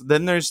Sauce.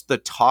 Then there's the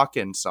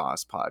Talkin'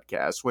 Sauce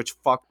podcast, which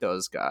fuck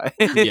those guys.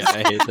 Yeah,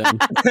 I hate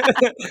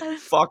them.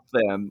 Fuck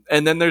them.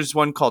 And then there's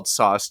one called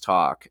Sauce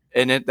Talk,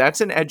 and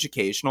that's an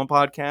educational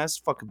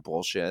podcast. Fucking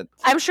bullshit.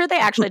 I'm sure they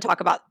actually talk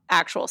about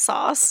actual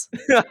sauce.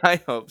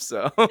 I hope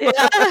so.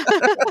 Yeah.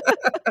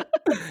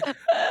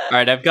 All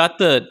right, I've got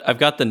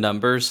the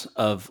numbers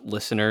of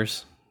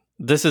listeners.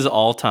 This is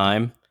all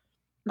time.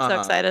 I'm so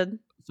excited.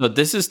 So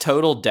this is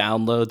total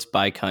downloads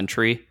by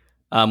country.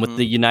 With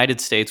the United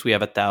States, we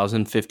have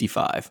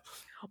 1,055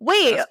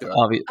 Wait, That's good.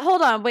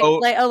 hold on. Wait, Oh,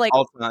 like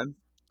all time.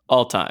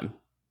 all time.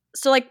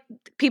 so like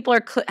people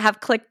are have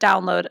clicked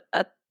download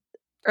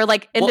or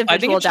like Well, individual I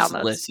think it's just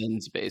downloads.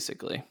 listens,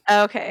 basically.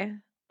 Okay,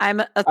 I'm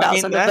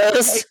 1,000 of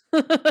that's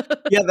those.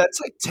 Yeah, that's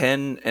like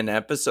 10 an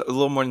episode, a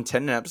little more than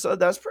 10 an episode.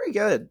 That's pretty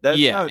good. That's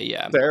Yeah. not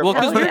Well, terrible.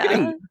 because Hell we're yeah.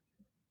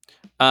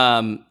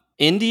 getting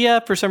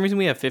India. For some reason,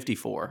 we have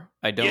 54.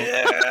 I don't.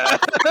 Yeah.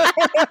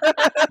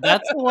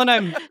 That's the one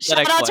I'm. Shout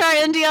out to our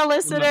question India the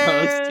listeners.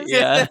 most.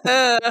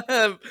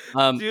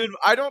 Yeah. Dude,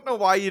 I don't know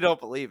why you don't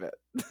believe it.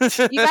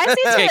 You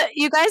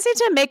guys need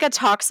to make a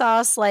Talk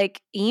Sauce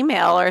like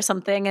email or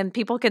something, and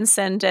people can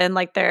send in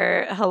like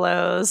their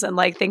hellos and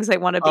like things they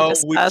want to be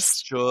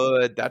discussed. We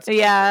should. That's a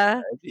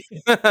Yeah.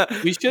 good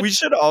idea. We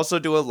should also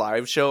do a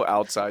live show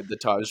outside the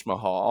Taj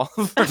Mahal.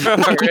 For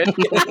our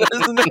Indian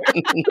listeners.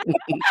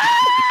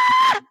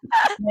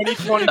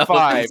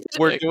 2025.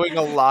 We're doing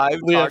a live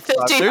We have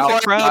Talk Sauce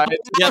 54 outside.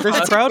 Yeah, there's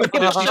a crowd of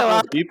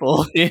 54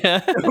 people.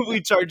 Yeah.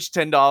 We charge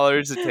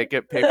 $10 a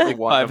ticket. Pick the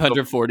one.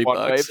 540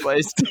 one-way bucks.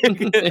 place.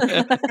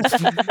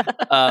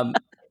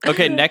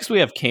 Okay, next we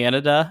have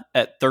Canada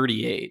at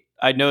 38.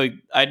 I know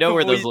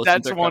where those listens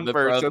That's are one coming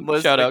person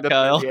from. Shout out, listening to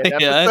Kyle. 38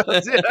 Yeah.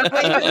 episodes.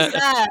 Wait, who's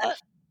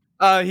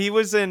that? He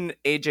was in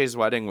AJ's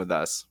wedding with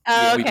us.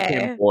 Oh, We okay.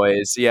 became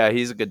boys. Yeah,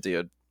 he's a good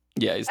dude.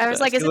 Yeah, he's I was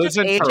like, is He it lives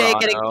just in AJ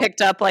getting Toronto.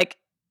 picked up like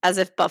as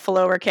if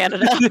Buffalo were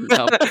Canada?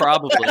 no,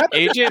 probably.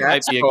 AJ might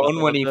Jack's be a phone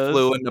couple when of he those.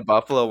 flew into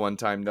Buffalo one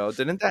time, though.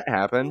 Didn't that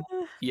happen?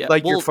 Yeah,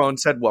 Like your well, phone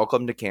said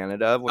 "Welcome to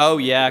Canada." when Oh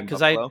you yeah, were in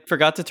because I Buffalo?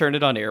 forgot to turn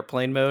it on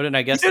airplane mode, and I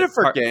You guess didn't it's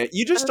part- forget.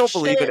 You just Oh, don't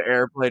believe in shit.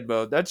 airplane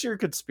mode. That's your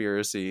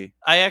conspiracy.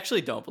 I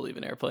actually don't believe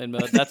in airplane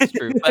mode. That's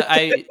true. But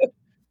I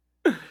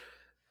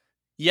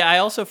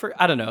also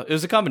I don't know. It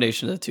was a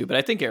combination of the two, but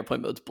I think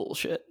airplane mode's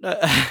bullshit.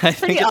 I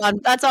think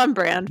That's on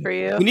brand for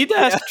you. we need to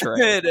ask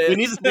Trey. It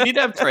We is. need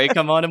to have Trey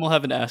come on, and we'll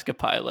have an Ask a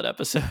Pilot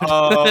episode.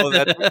 Oh,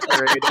 that's a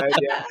great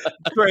idea.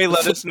 Trey,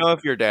 let us know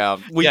if you're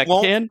down.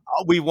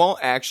 We won't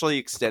actually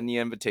extend the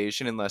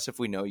invitation unless if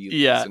we know you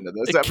listen to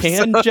this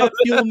Can episode. jet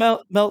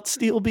fuel melt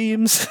steel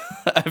beams?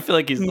 I feel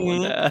like he's the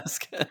one to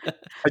ask.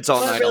 It's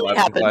all What 9/11 really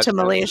happened to questions.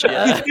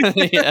 Malaysia?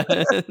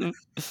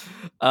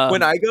 Yeah.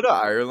 When I go to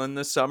Ireland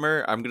this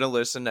summer, I'm gonna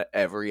listen to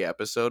every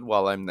episode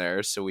while I'm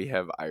there, so we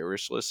have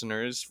Irish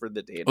listeners for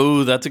the data.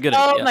 Oh, that's a good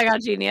Oh idea. my god,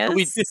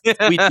 genius.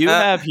 We do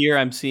have here,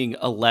 I'm seeing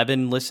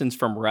 11 listens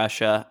from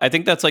Russia. I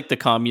think that's like the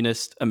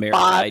communist America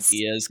Bots.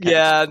 ideas. kind of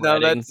Yeah, no,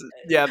 spreading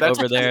that's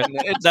over there.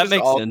 It's That just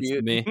makes all sense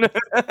to mute. me.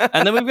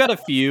 And then we've got a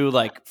few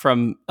like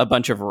from a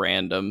bunch of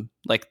random,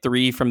 like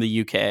 3 from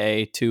the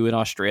UK, 2 in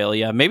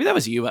Australia. Maybe that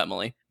was you,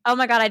 Emily. Oh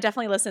my god, I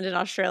definitely listened in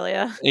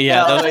Australia.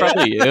 Yeah, that was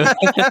probably you.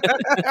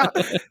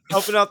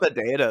 Helping out the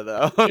data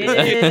though.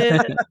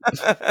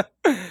 Yeah.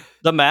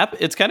 The map,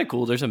 it's kind of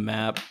cool. There's a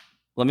map.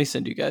 Let me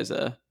send you guys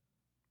a.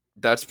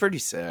 That's pretty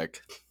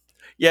sick.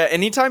 Yeah,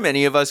 anytime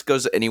any of us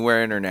goes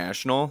anywhere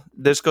international,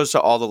 this goes to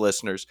all the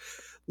listeners.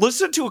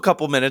 Listen to a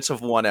couple minutes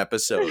of one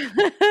episode.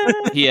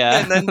 Yeah,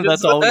 And then that's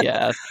just- all we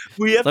ask.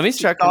 We have Let me to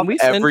see, check can off we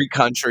send- every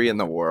country in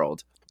the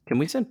world. Can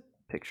we send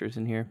pictures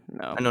in here?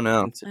 No. I don't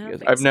know. can send you I don't guys-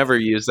 think I've never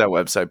used that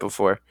website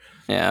before.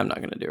 Yeah, I'm not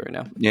going to do it right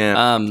now.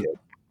 Yeah.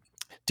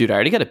 Dude, I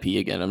already got to pee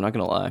again. I'm not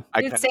going to lie.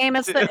 I Dude,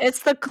 kinda- same. It's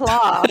the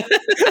claw.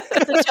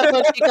 The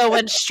Topo Chico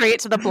went straight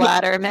to the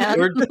bladder,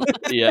 man.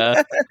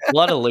 Yeah, a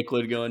lot of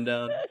liquid going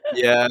down.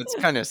 Yeah, it's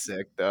kind of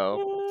sick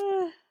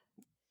though.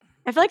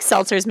 I feel like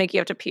seltzers make you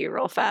have to pee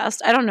real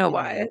fast. I don't know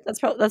why. That's.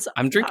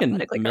 I'm not drinking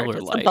medically Miller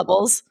correct. It's the Lite.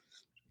 bubbles.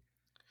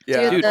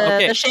 Yeah. Dude, Dude,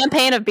 okay. the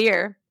champagne of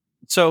beer.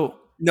 So,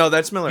 No,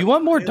 that's Miller. you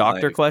want more Lite.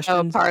 doctor Like-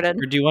 questions? Oh, pardon.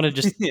 Or do you want to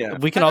just? Yeah.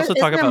 We can Are also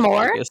there- talk is there about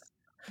more? Vegas.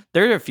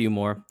 There are a few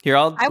more. Here,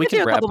 I we would can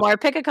do a wrap couple it. more.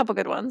 Pick a couple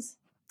good ones.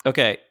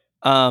 Okay.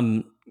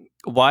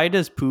 Why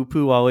does poo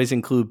poo always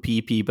include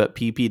pee pee, but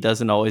pee pee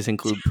doesn't always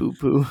include poo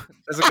poo?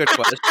 That's a good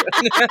question.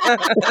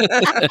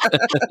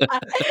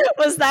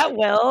 Was that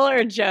Will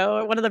or Joe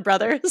or one of the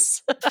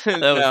brothers?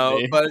 No,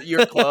 me. but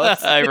you're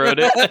close. I wrote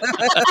it.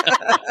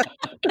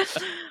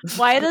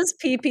 Why does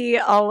PP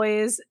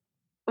always?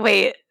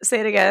 Wait, say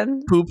it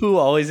again. Poo poo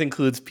always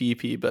includes pee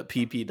pee, but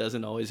pee pee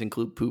doesn't always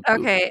include poo poo.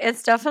 Okay,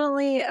 it's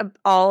definitely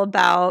all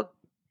about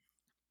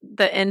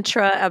the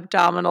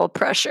intra-abdominal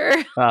pressure.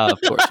 Of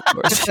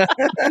course.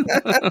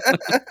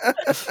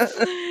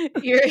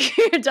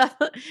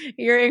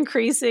 You're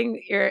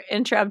increasing your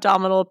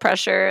intra-abdominal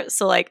pressure,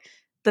 so like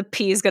the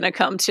pee's gonna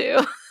come too.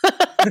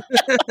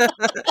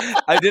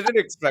 I didn't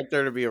expect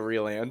there to be a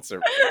real answer,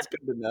 but it's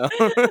good to know.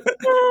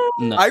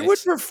 I would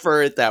Nice.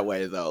 prefer it that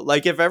way, though.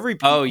 Like if every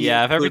Oh pee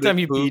yeah, if every included time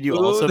you peed you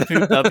poo-poo, also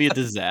pooped, that'd be a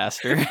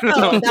disaster.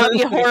 Oh, that'd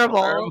be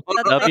horrible.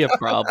 That'd be a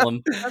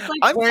problem. That's like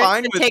I'm worse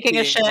fine than with taking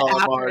a peeing shit while I'm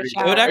after a already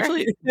shower. It would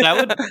actually that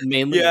would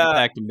mainly Yeah.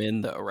 impact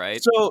men though,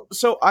 right?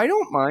 So I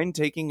don't mind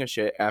taking a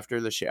shit after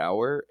the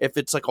shower if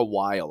it's like a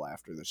while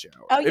after the shower.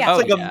 Oh, If yeah.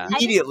 it's like yeah.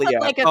 immediately I just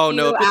put, like, after. a Oh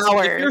no, few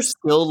if you're hours.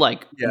 still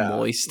like Yeah.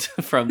 moist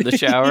from the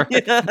shower,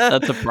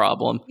 that's a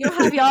problem.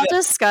 Have y'all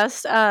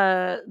discussed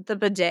the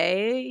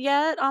bidet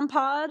yet on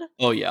pod?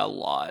 Oh yeah, a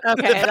lot.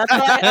 Okay, that's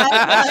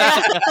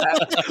why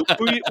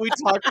we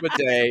talked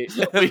bidet.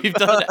 We've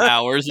done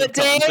hours of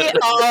bidet content.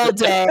 all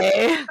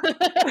day.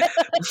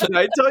 Did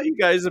I tell you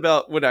guys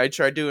about when I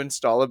tried to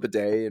install a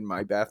bidet in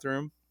my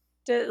bathroom?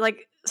 Did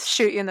like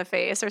shoot you in the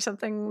face or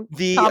something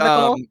The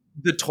topical?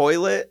 the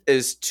toilet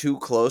is too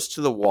close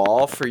to the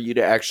wall for you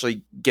to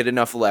actually get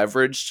enough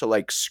leverage to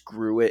like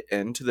screw it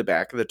into the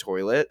back of the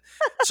toilet.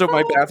 So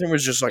my bathroom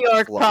was just like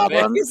York flooding.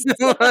 problems.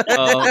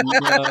 Oh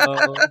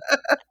no.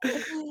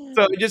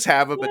 So I just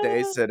have a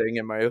bidet sitting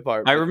in my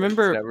apartment. I but it's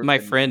remember never my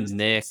been friend used.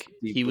 Nick, It's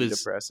he deeply was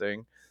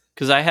depressing.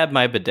 because I had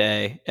my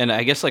bidet, and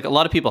I guess like a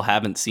lot of people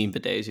haven't seen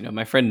bidets. You know,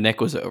 my friend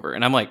Nick was over,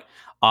 and I'm like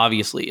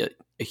obviously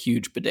a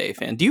huge bidet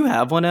fan. Do you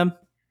have one, Em?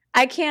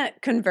 I can't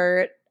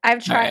convert.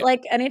 I've tried right.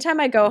 like anytime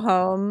I go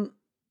home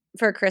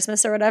for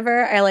Christmas or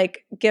whatever, I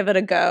like give it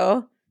a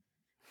go.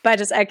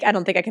 But I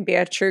don't think I can be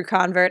a true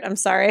convert. I'm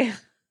sorry.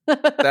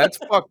 That's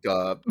fucked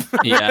up.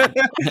 Yeah.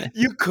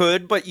 You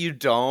could, but you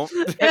don't.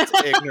 That's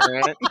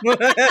ignorant.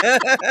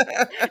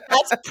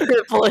 That's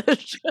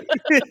privilege.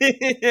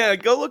 Yeah,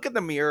 go look in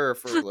the mirror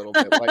for a little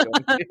bit. Why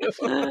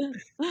don't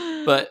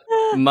you? But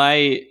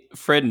my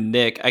friend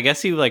Nick, I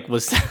guess he like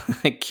was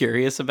like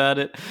curious about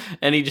it,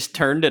 and he just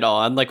turned it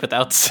on like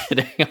without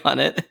sitting on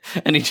it,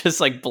 and he just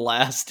like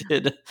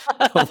blasted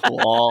the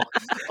wall.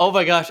 Oh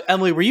my gosh,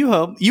 Emily, were you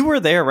home? You were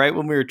there, right,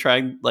 when we were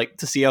trying like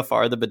to see how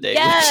far the bidet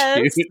Yes,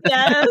 would shoot?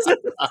 yes.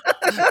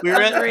 we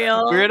were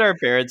Unreal. at our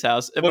parents'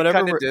 house, and What whenever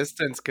kind of we're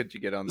distance could you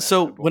get on that?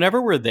 so nipple?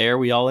 whenever we're there,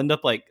 we all end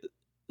up like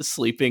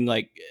sleeping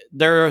like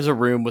there's a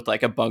room with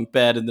like a bunk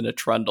bed and then a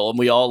trundle, and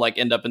we all like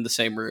end up in the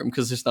same room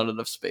because there's not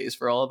enough space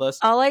for all of us.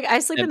 I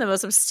sleep in And- the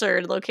most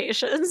absurd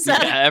locations. Yeah,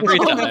 every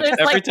time. There's,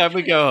 Every like, time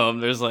we go home,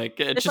 there's like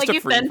it's it's just like a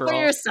you free fend for for all.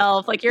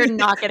 yourself. Like you're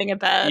not getting a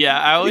bed. Yeah,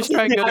 I always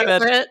try and go to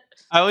bed. Separate.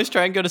 I always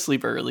try and go to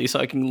sleep early so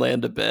I can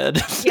land a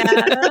bed. Yeah.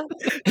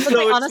 So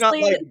like, it's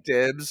honestly- not like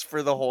dibs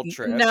for the whole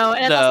trip. No,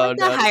 and it's No, also like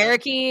no.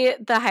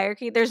 the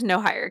hierarchy, there's no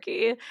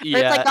hierarchy. Or Yeah.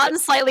 it's like gotten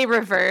slightly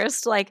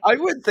reversed. Like, I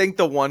would think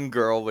the one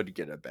girl would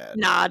get a bed.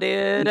 nah,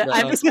 dude. No.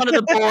 I'm just one of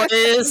the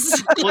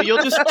boys. Well,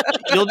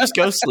 you'll just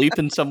go sleep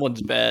in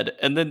someone's bed,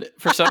 and then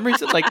for some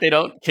reason, like they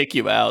don't kick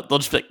you out. They'll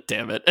just be like,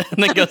 "Damn it,"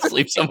 and then go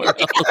sleep somewhere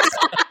else.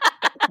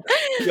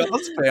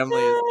 Y'all's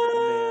family is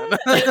man.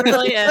 It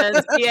really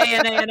is.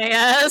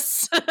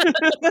 BANANAS.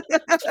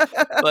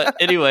 But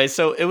anyway,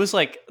 so it was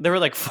like there were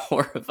like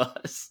 4 of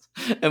us,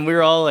 and we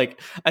were all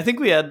like, I think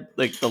we had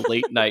like the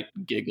late night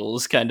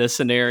giggles kind of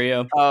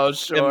scenario. Oh,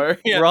 sure.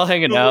 We're all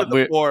hanging Who out.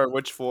 were the 4?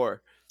 Which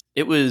 4?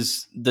 It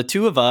was the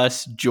 2 of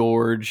us,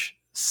 George,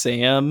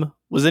 Sam.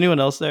 Was anyone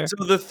else there?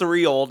 So the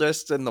 3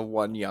 oldest and the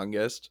 1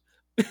 youngest.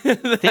 I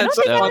don't That's think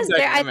so- I was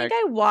there. I dynamic.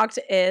 think I walked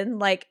in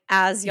like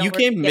as y'all You were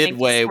came beginning to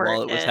midway squirt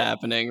while it was in.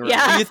 happening, right?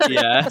 Yeah.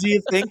 Yeah, Do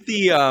you think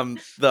the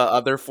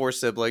other 4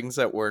 siblings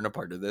that weren't a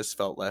part of this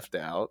felt left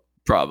out?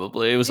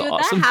 probably. It was Dude,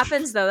 awesome. that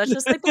happens though. That's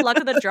just like the luck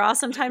of the draw.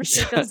 Sometimes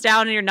shit goes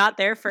down and you're not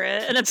there for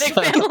it in a big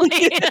So-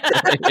 family.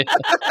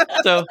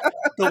 So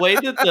the way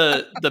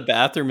that the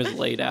bathroom is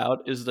laid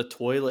out is the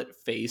toilet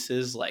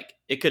faces like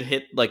it could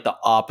hit like the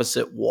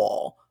opposite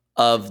wall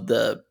of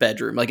the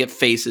bedroom. Like it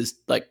faces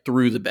like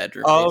through the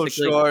bedroom. Oh,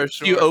 basically.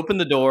 sure. You open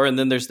the door and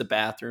then there's the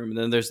bathroom and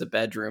then there's the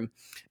bedroom.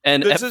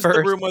 And This at is first,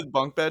 the room with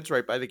bunk beds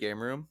right by the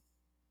game room.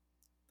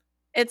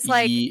 It's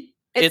like it's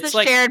it's the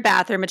like shared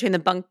bathroom between the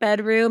bunk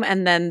bedroom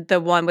and then the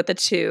one with the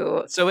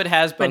 2. so it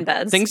has twin bunk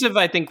beds. Things have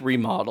I think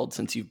remodeled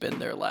since you've been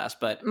there last,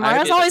 but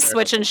Mara's been always there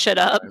switching a shit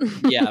long up.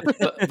 time. yeah,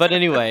 but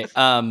anyway,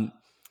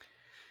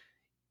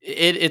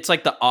 it's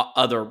like the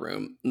other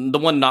room, the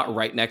one not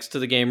right next to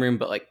the game room,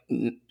 but like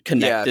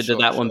connected sure,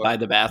 to that one sure. by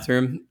the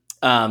bathroom.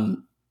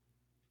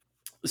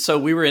 So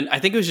we were in, I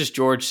think it was just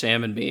George,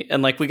 Sam, and me,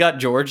 and like we got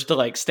George to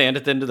like stand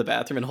at the end of the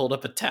bathroom and hold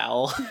up a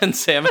towel, and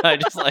Sam and I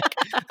just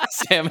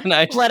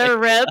Let her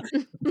rip.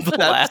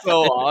 That's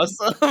so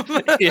awesome.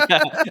 Yeah,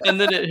 and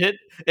then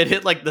it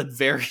hit like the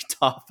very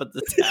top of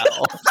the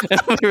towel,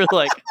 and we were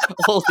like,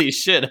 "Holy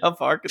shit! How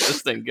far could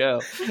this thing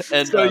go?"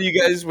 And So you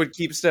guys would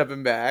keep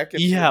stepping back. And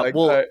be Yeah, like,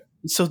 well,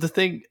 So the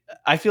thing,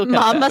 I feel kind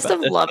of Mom bad must about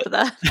have this, loved but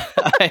that.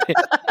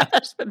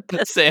 She's been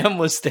pissed. Sam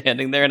was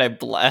standing there and I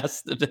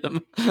blasted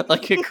him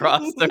like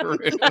across the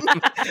room.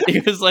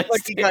 He was like,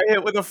 Like he got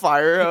hit with a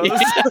fire hose.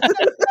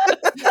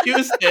 he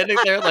was standing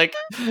there like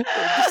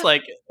just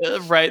like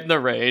right in the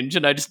range,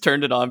 and I just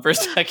turned it on for a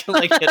second,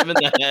 like hit him in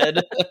the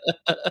head.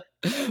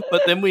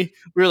 But then we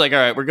were like, all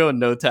right, we're going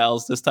no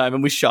towels this time,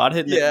 and we shot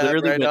it, and it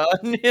literally right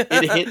went. on.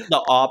 It hit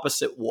the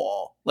opposite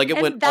wall, like it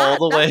And went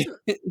all the way.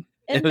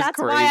 And It was that's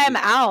crazy. why I'm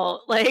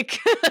out. Like,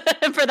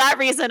 for that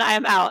reason, I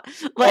am out.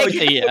 Oh, Like,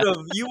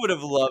 you would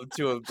have loved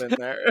to have been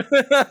there.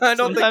 I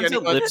don't Sometimes think it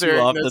anyone's lifts you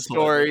hearing off this the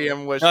toilet. story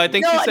and wishing. No, I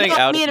think she's saying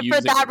out of for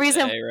using that a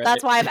reason, bidet, right?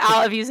 that's why I'm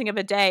out of using a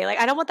bidet. Like,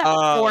 I don't want that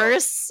Oh.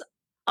 force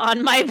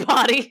on my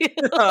body.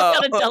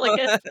 Kind of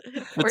delicate.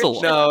 It's a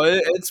lot. No,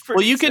 it's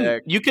pretty. Well,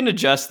 sick. you can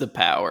adjust the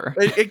power.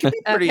 It can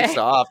be pretty Okay.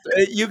 soft.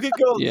 You could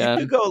go. Yeah. You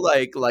could go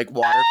like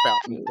water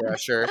fountain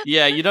pressure.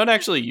 Yeah, you don't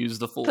actually use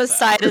the full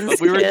Poseidon's power, but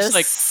we were just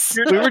like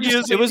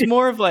kiss. it was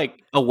more of like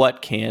a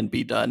what can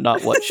be done,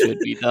 not what should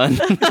be done.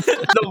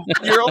 No,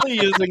 you're only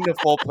using the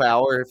full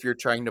power if you're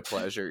trying to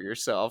pleasure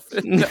yourself.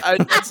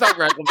 That's not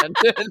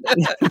recommended.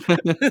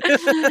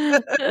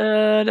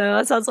 No,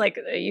 that sounds like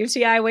a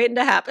UTI waiting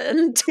to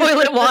happen.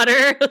 Toilet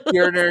water.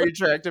 Urinary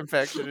tract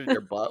infection in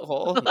your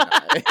butthole.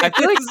 I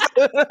feel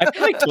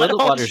like toilet Butthole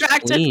water's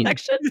tract clean.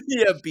 infection.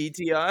 Yeah,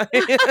 BTI.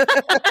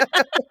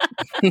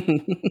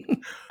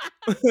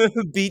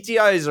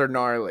 BTIs are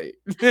gnarly.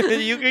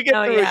 You could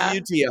get through a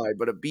UTI,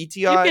 but a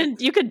BTI.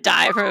 You could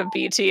die from a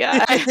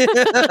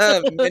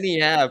BTI. Many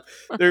have.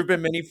 There have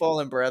been many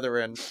fallen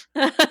brethren.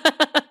 All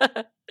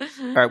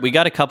right, we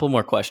got a couple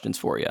more questions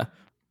for you.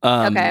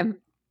 Okay.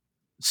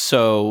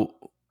 So,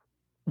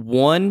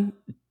 one,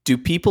 do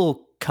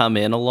people come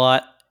in a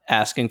lot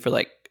asking for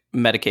like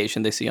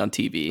medication they see on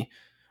TV,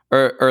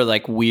 or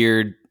like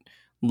weird,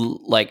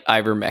 like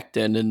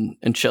ivermectin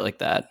and shit like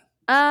that?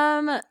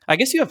 I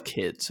guess you have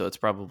kids, so it's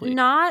probably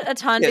not a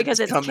ton because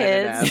it's come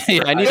in and kids. ask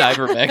Yeah, I need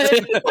ivermectin.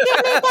 Give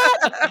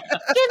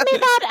me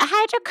that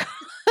hydro.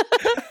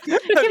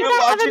 Have you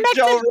watching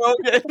Joe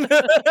Rogan?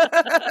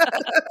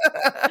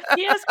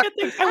 He has good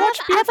things. I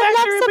watched Fear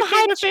Factor and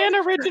became a fan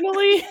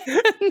originally.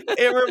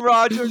 Aaron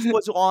Rodgers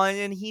was on,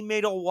 and he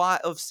made a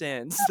lot of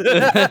sense. I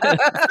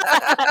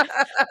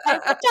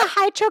went to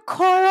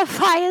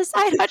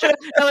hydrochlorothiazide.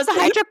 No, it was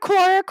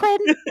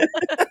hydrochloroquine.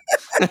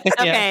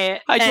 Okay.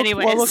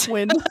 Anyways.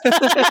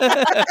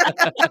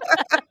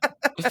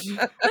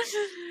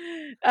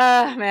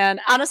 Man,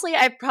 honestly,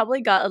 I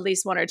probably got at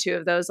least one or two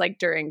of those like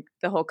during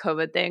the whole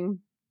COVID thing.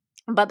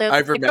 But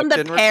they're from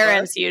the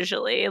parents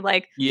usually.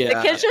 Like the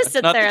kids just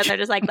sit there and they're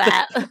just like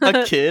that.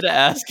 A kid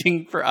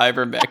asking for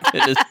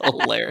ivermectin is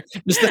hilarious.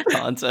 Just the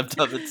concept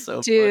of it's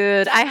so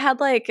Dude, I had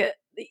like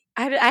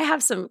I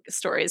have some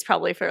stories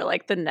probably for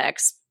like the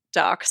next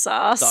Doc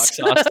Sauce.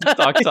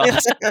 Doc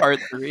Sauce Part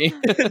 3.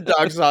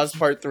 Doc Sauce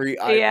Part 3.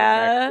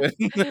 Yeah.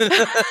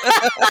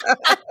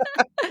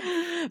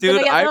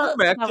 Dude,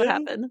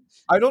 ivermectin.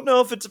 I don't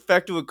know if it's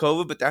effective with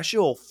COVID, but that shit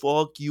will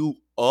fuck you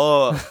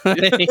up. Did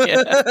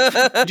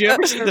you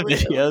ever see the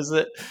videos?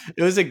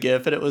 It was a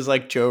GIF, and it was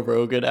like Joe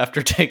Rogan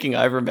after taking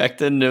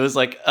ivermectin, and it was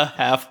like a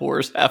half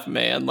horse, half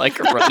man, like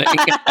running.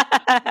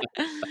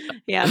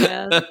 Yeah,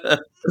 man.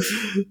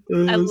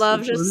 I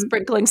love just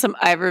sprinkling some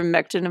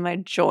ivermectin in my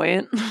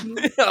joint.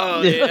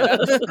 Oh yeah,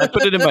 I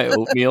put it in my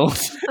oatmeal.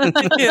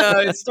 Yeah,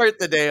 I start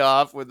the day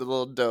off with a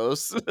little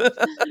dose.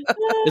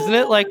 Isn't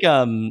it like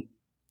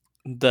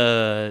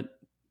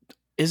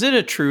is it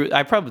a true?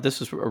 This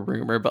was a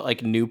rumor, but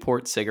like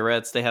Newport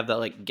cigarettes, they have that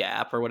like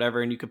gap or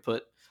whatever, and you could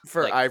put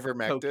for like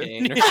ivermectin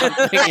cocaine or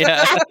something.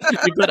 Yeah, you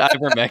put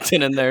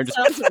ivermectin in there.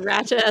 Sounds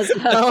ratchet as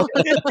hell.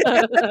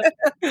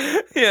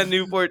 Yeah,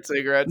 Newport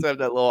cigarettes have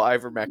that little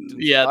ivermectin.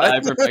 Yeah, the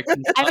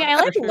ivermectin. I mean,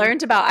 I like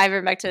learned about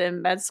ivermectin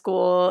in med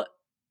school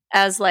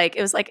as like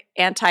it was like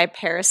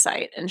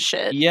anti-parasite and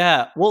shit.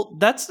 Yeah, well,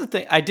 that's the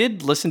thing. I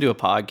did listen to a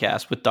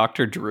podcast with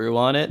Dr. Drew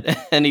on it,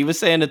 and he was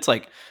saying it's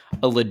like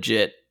a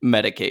legit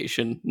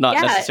medication, not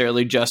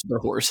necessarily just for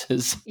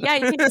horses. Yeah,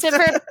 you can use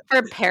it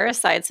for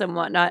parasites and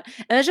whatnot.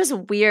 And it's just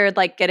weird,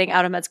 like getting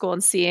out of med school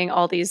and seeing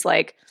all these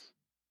like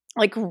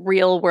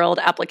real world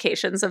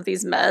applications of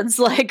these meds,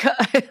 like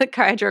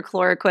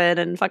hydrochloroquine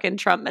and fucking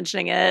Trump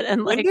mentioning it.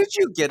 And like, when did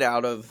you get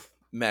out of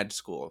med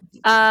school?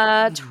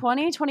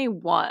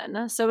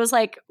 2021. So it was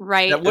like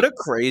right. What a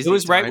crazy! It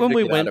was right time when to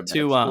we get went out of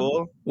to med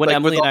school. when like,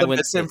 Emily with all and I the went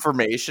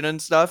misinformation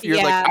and stuff. You're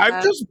like, Yeah.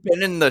 I've just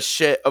been in the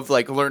shit of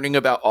like learning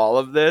about all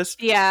of this.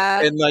 Yeah.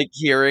 And like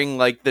hearing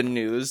like the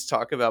news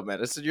talk about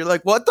medicine. You're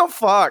like, what the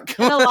fuck?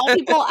 And a lot of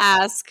people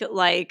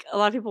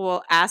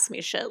will ask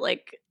me shit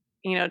like,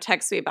 you know,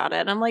 text me about it.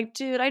 And I'm like,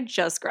 dude, I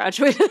just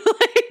graduated.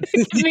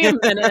 Like, give me a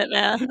minute,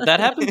 man. That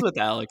happens with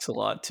Alex a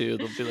lot too.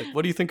 They'll be like,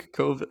 "What do you think of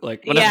COVID?"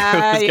 Like, whatever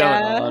was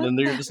going on, and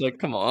they're just like,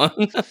 "Come on,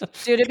 dude."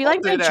 It'd be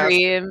like my Did ask.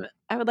 dream.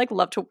 I would like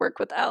love to work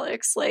with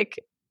Alex. Like,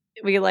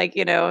 we like,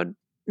 you know,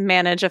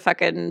 manage a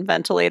fucking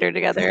ventilator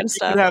together and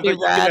stuff. You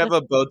could Rad. have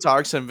a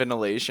Botox and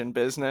ventilation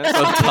business.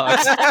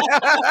 Botox.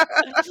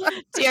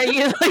 See, are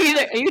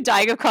you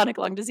dying of chronic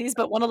lung disease,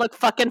 but want to look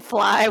fucking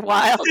fly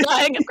while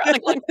dying of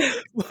chronic lung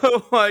disease?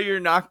 While you're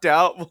knocked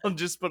out, we'll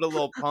just put a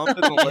little pump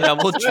in the lip. Yeah,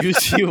 we'll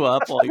juice you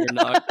up while you're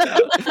knocked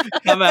out.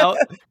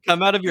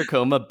 Come out of your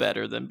coma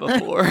better than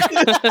before.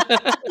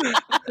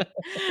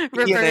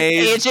 Reverse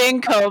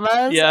aging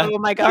comas. Yeah. Oh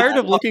my god. Tired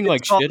of looking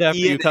like shit after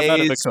you come out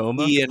of a ENA's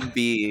coma.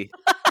 E&B.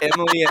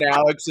 Emily and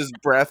Alex's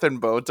breath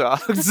and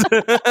Botox.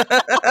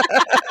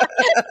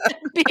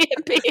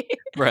 B&B.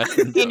 Breath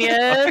and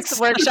Genius. Botox.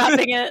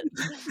 Workshopping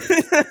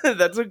it.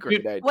 That's a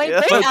great idea. Wait,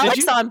 bring But did Alex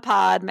you- on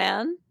pod,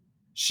 man.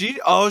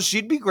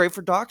 She'd be great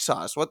for doc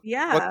sauce. What?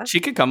 Yeah. She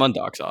could come on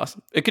doc sauce.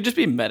 It could just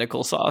be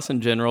medical sauce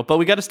in general, but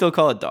we got to still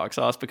call it doc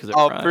sauce because it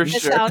Oh, rhymes. for It,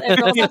 sure. it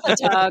rolls off the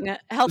tongue.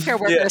 Healthcare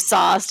worker Yeah.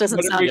 sauce doesn't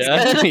What sound if we-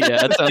 as good.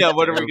 Yeah, it sounds Yeah,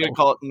 what are we terrible. gonna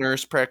call it?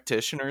 Nurse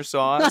practitioner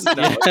sauce?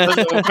 No,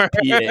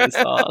 Yeah. PA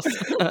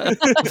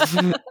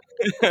sauce.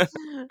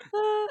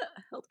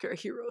 Healthcare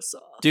hero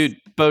sauce. Dude,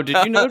 Bo, did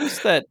you notice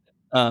that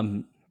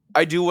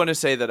I do want to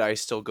say that I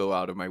still go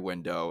out of my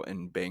window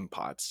and bang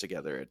pots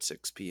together at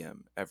 6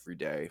 p.m. every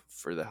day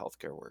for the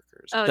healthcare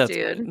workers. Oh, That's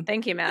dude. good.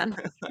 Thank you, man.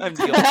 I'm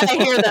I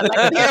hear them.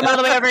 I can hear them all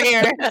the way over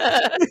here.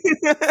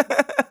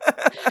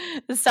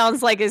 It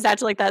sounds like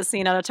exactly like that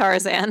scene out of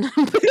Tarzan. Shut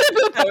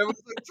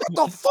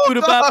the fuck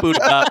Boodabop, up.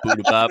 boodabop,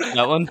 boodabop.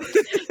 That one.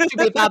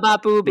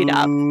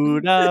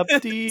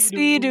 Boodap-dee-doo.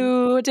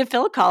 Speedoo. Did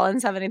Phil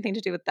Collins have anything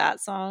to do with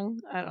that song?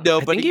 I don't know.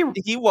 No, but think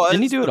he was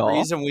didn't he do it the all?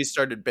 reason we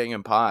started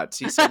banging pots.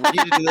 He said we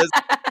need to do this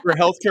for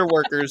healthcare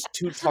workers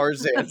to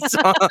Tarzan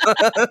songs.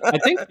 I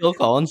think Phil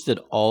Collins did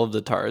all of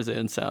the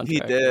Tarzan soundtrack. He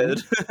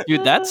did.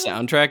 Dude, that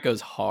soundtrack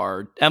goes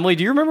hard. Emily,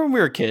 do you remember when we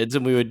were kids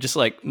and we would just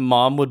like,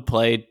 mom would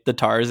play the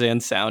Tarzan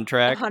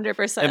soundtrack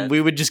 100%. and we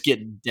would just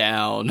get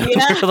down.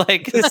 Yeah. We were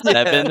like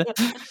 7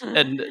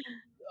 and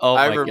oh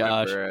I my remember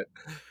gosh. it.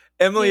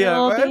 Emily, have I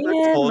You'll ever be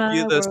in told my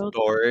you this world.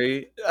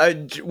 story?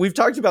 We've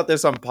talked about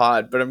this on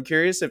pod, but I'm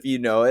curious if you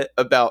know it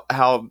about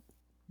how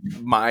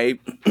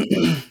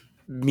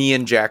me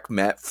and Jack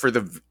met for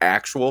the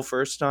actual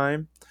first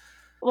time.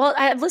 Well,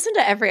 I've listened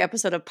to every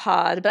episode of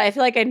Pod, but I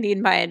feel like I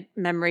need my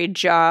memory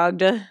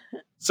jogged.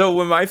 So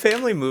when my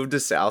family moved to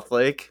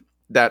Southlake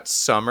that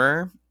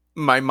summer,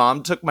 my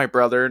mom took my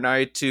brother and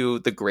I to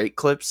the Great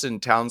Clips in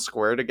Town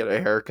Square to get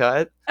a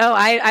haircut. Oh,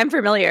 I'm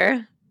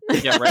familiar.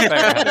 Yeah, right by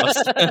our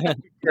house.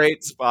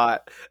 Great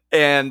spot.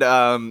 And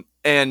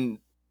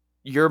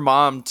your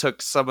mom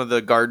took some of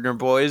the Gardner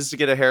boys to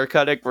get a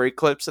haircut at Great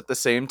Clips at the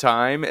same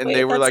time, and Wait,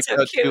 they were like that's so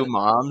the two cute.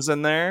 moms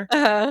in there.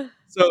 Uh,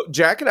 So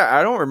Jack and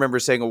I don't remember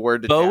saying a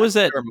word to Bo Jack. was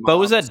at They were Bo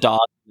was moms. at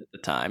Dawson at the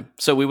time.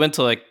 So we went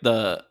to like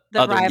the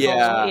the other rival.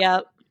 Yeah.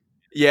 Yep.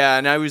 Yeah,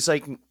 and I was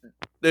like,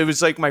 it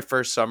was like my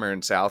first summer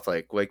in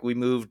Southlake. Like we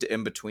moved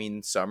in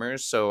between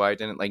summers, so I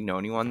didn't like know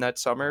anyone that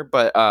summer.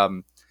 But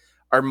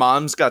our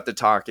moms got to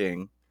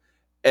talking,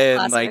 and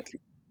Classic.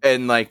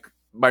 like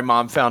my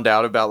mom found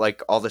out about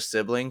like all the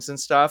siblings and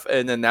stuff,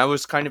 and then that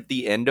was kind of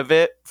the end of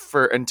it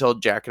for until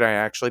Jack and I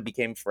actually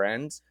became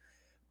friends.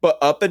 But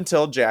up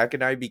until Jack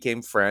and I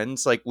became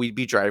friends, like we'd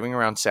be driving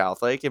around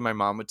Southlake, and my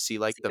mom would see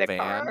like See the the van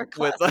car, with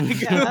classic.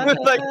 like with,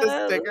 like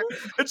the sticker,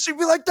 and she'd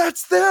be like,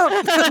 "That's them."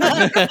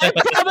 I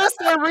promise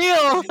they're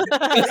real.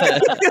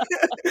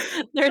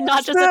 They're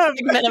not just a Them.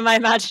 figment of my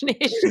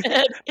imagination.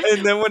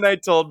 And then when I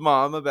told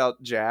mom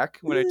about Jack,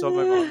 when I told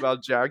my mom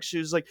about Jack, she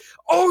was like,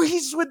 "Oh,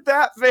 he's with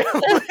that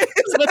family."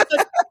 With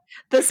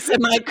the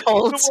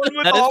semi-cult. The one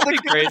with That all is the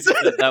pretty great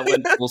kids. that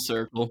went full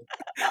circle.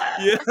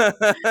 Yeah.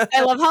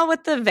 I love how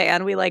with the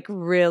van we like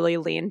really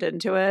leaned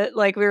into it.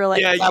 Like we were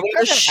like, Yeah, yeah, you we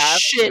have a kinda have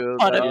shit to,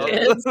 ton of though.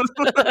 kids.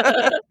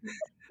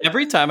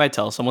 Every time I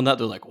tell someone that,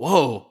 they're like,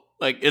 "Whoa!"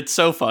 Like it's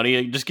so funny.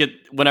 You just get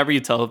whenever you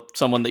tell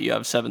someone that you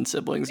have 7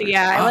 siblings. they're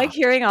Yeah, I "Ah." like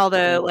hearing all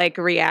the like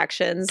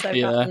reactions. I've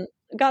Yeah.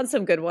 gotten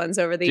some good ones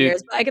over the Dude.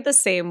 years, but I get the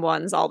same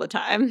ones all the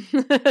time.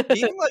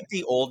 Being like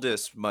the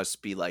oldest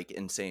must be like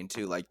insane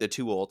too. Like the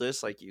two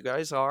oldest, like you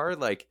guys are,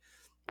 like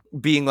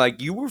being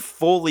like you were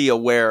fully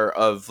aware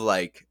of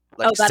like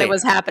Oh, that Sam. it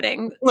was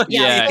happening.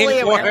 Yeah, fully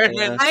Sam aware. Warren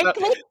Yeah. and I stuff.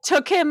 like,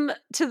 took him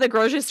to the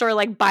grocery store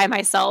like by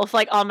myself,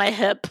 like on my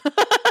hip.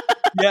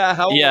 Yeah,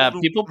 how Yeah,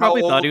 old- people how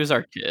probably thought old- he was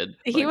our kid.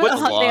 He Like, was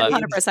that's a a lot.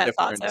 100%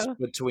 thought difference so.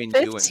 between you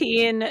and me.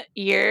 15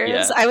 years.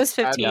 Yeah. I was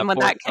 15 Yeah, when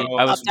that kid 14.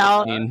 I was popped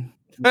out. 15.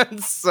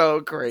 That's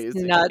so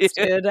crazy. Nuts,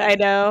 dude. I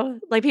know.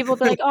 Like people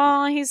be like,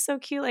 "Oh, he's so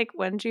cute." Like,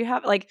 when do you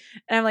have like?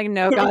 And I'm like,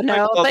 "No, God,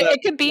 no." Call But that it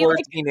could be poor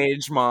like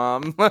teenage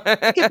mom.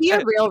 it could be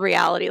a real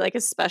reality, like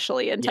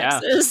especially in Yeah.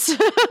 Texas.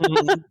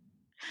 Mhm.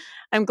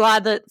 I'm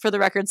glad that, for the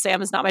record,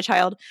 Sam is not my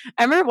child.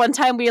 I remember one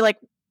time we like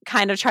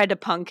kind of tried to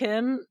punk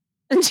him.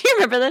 And do you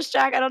remember this,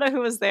 Jack? I don't know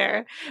who was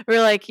there. We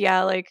were like,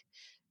 "Yeah, like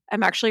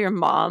I'm actually your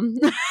mom."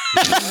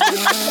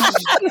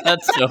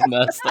 That's so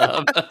messed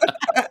up.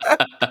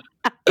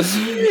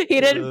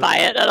 He didn't buy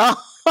it at all.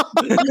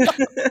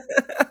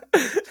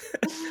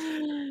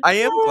 I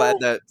am glad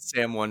that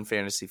Sam won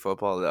fantasy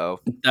football,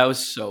 though. That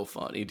was so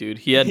funny, dude.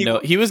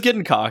 He was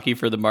getting cocky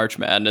for the March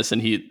Madness,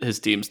 and his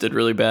teams did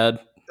really bad.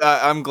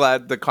 I'm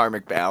glad the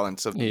karmic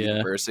balance of the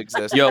universe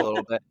exists a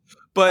little bit.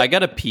 But I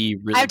gotta pee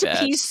really bad. I have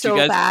to pee so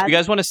bad. Do you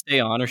guys want to stay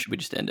on, or should we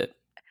just end it?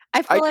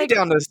 I'd be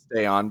down to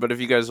stay on, but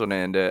if you guys want to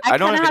end it, I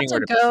don't have anywhere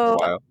to go.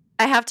 For a while.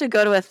 I have to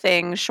go to a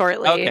thing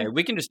shortly. Okay,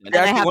 we can just end it.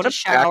 Yeah, I have want to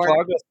shower.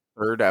 Backlog a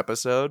third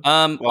episode.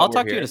 I'll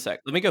talk to you in a sec.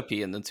 Let me go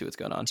pee and then see what's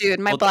going on. Dude,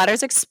 my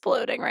bladder's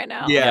exploding right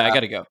now. Yeah, I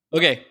gotta go.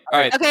 Okay, all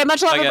right. Okay,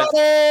 much love,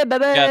 everybody.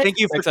 Bye-bye. Yeah, thank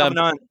you for coming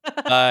on.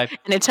 Bye.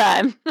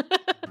 Anytime.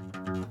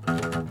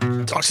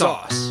 Talk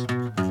sauce.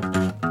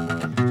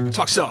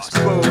 Talk sauce.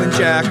 Bo and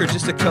Jack are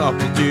just a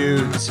couple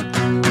dudes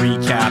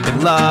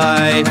recapping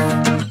life.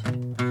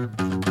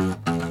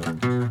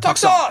 Talk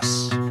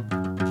sauce.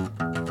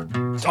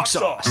 Talk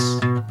sauce.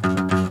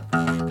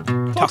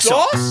 Talk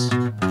sauce.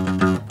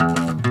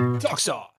 Talk sauce.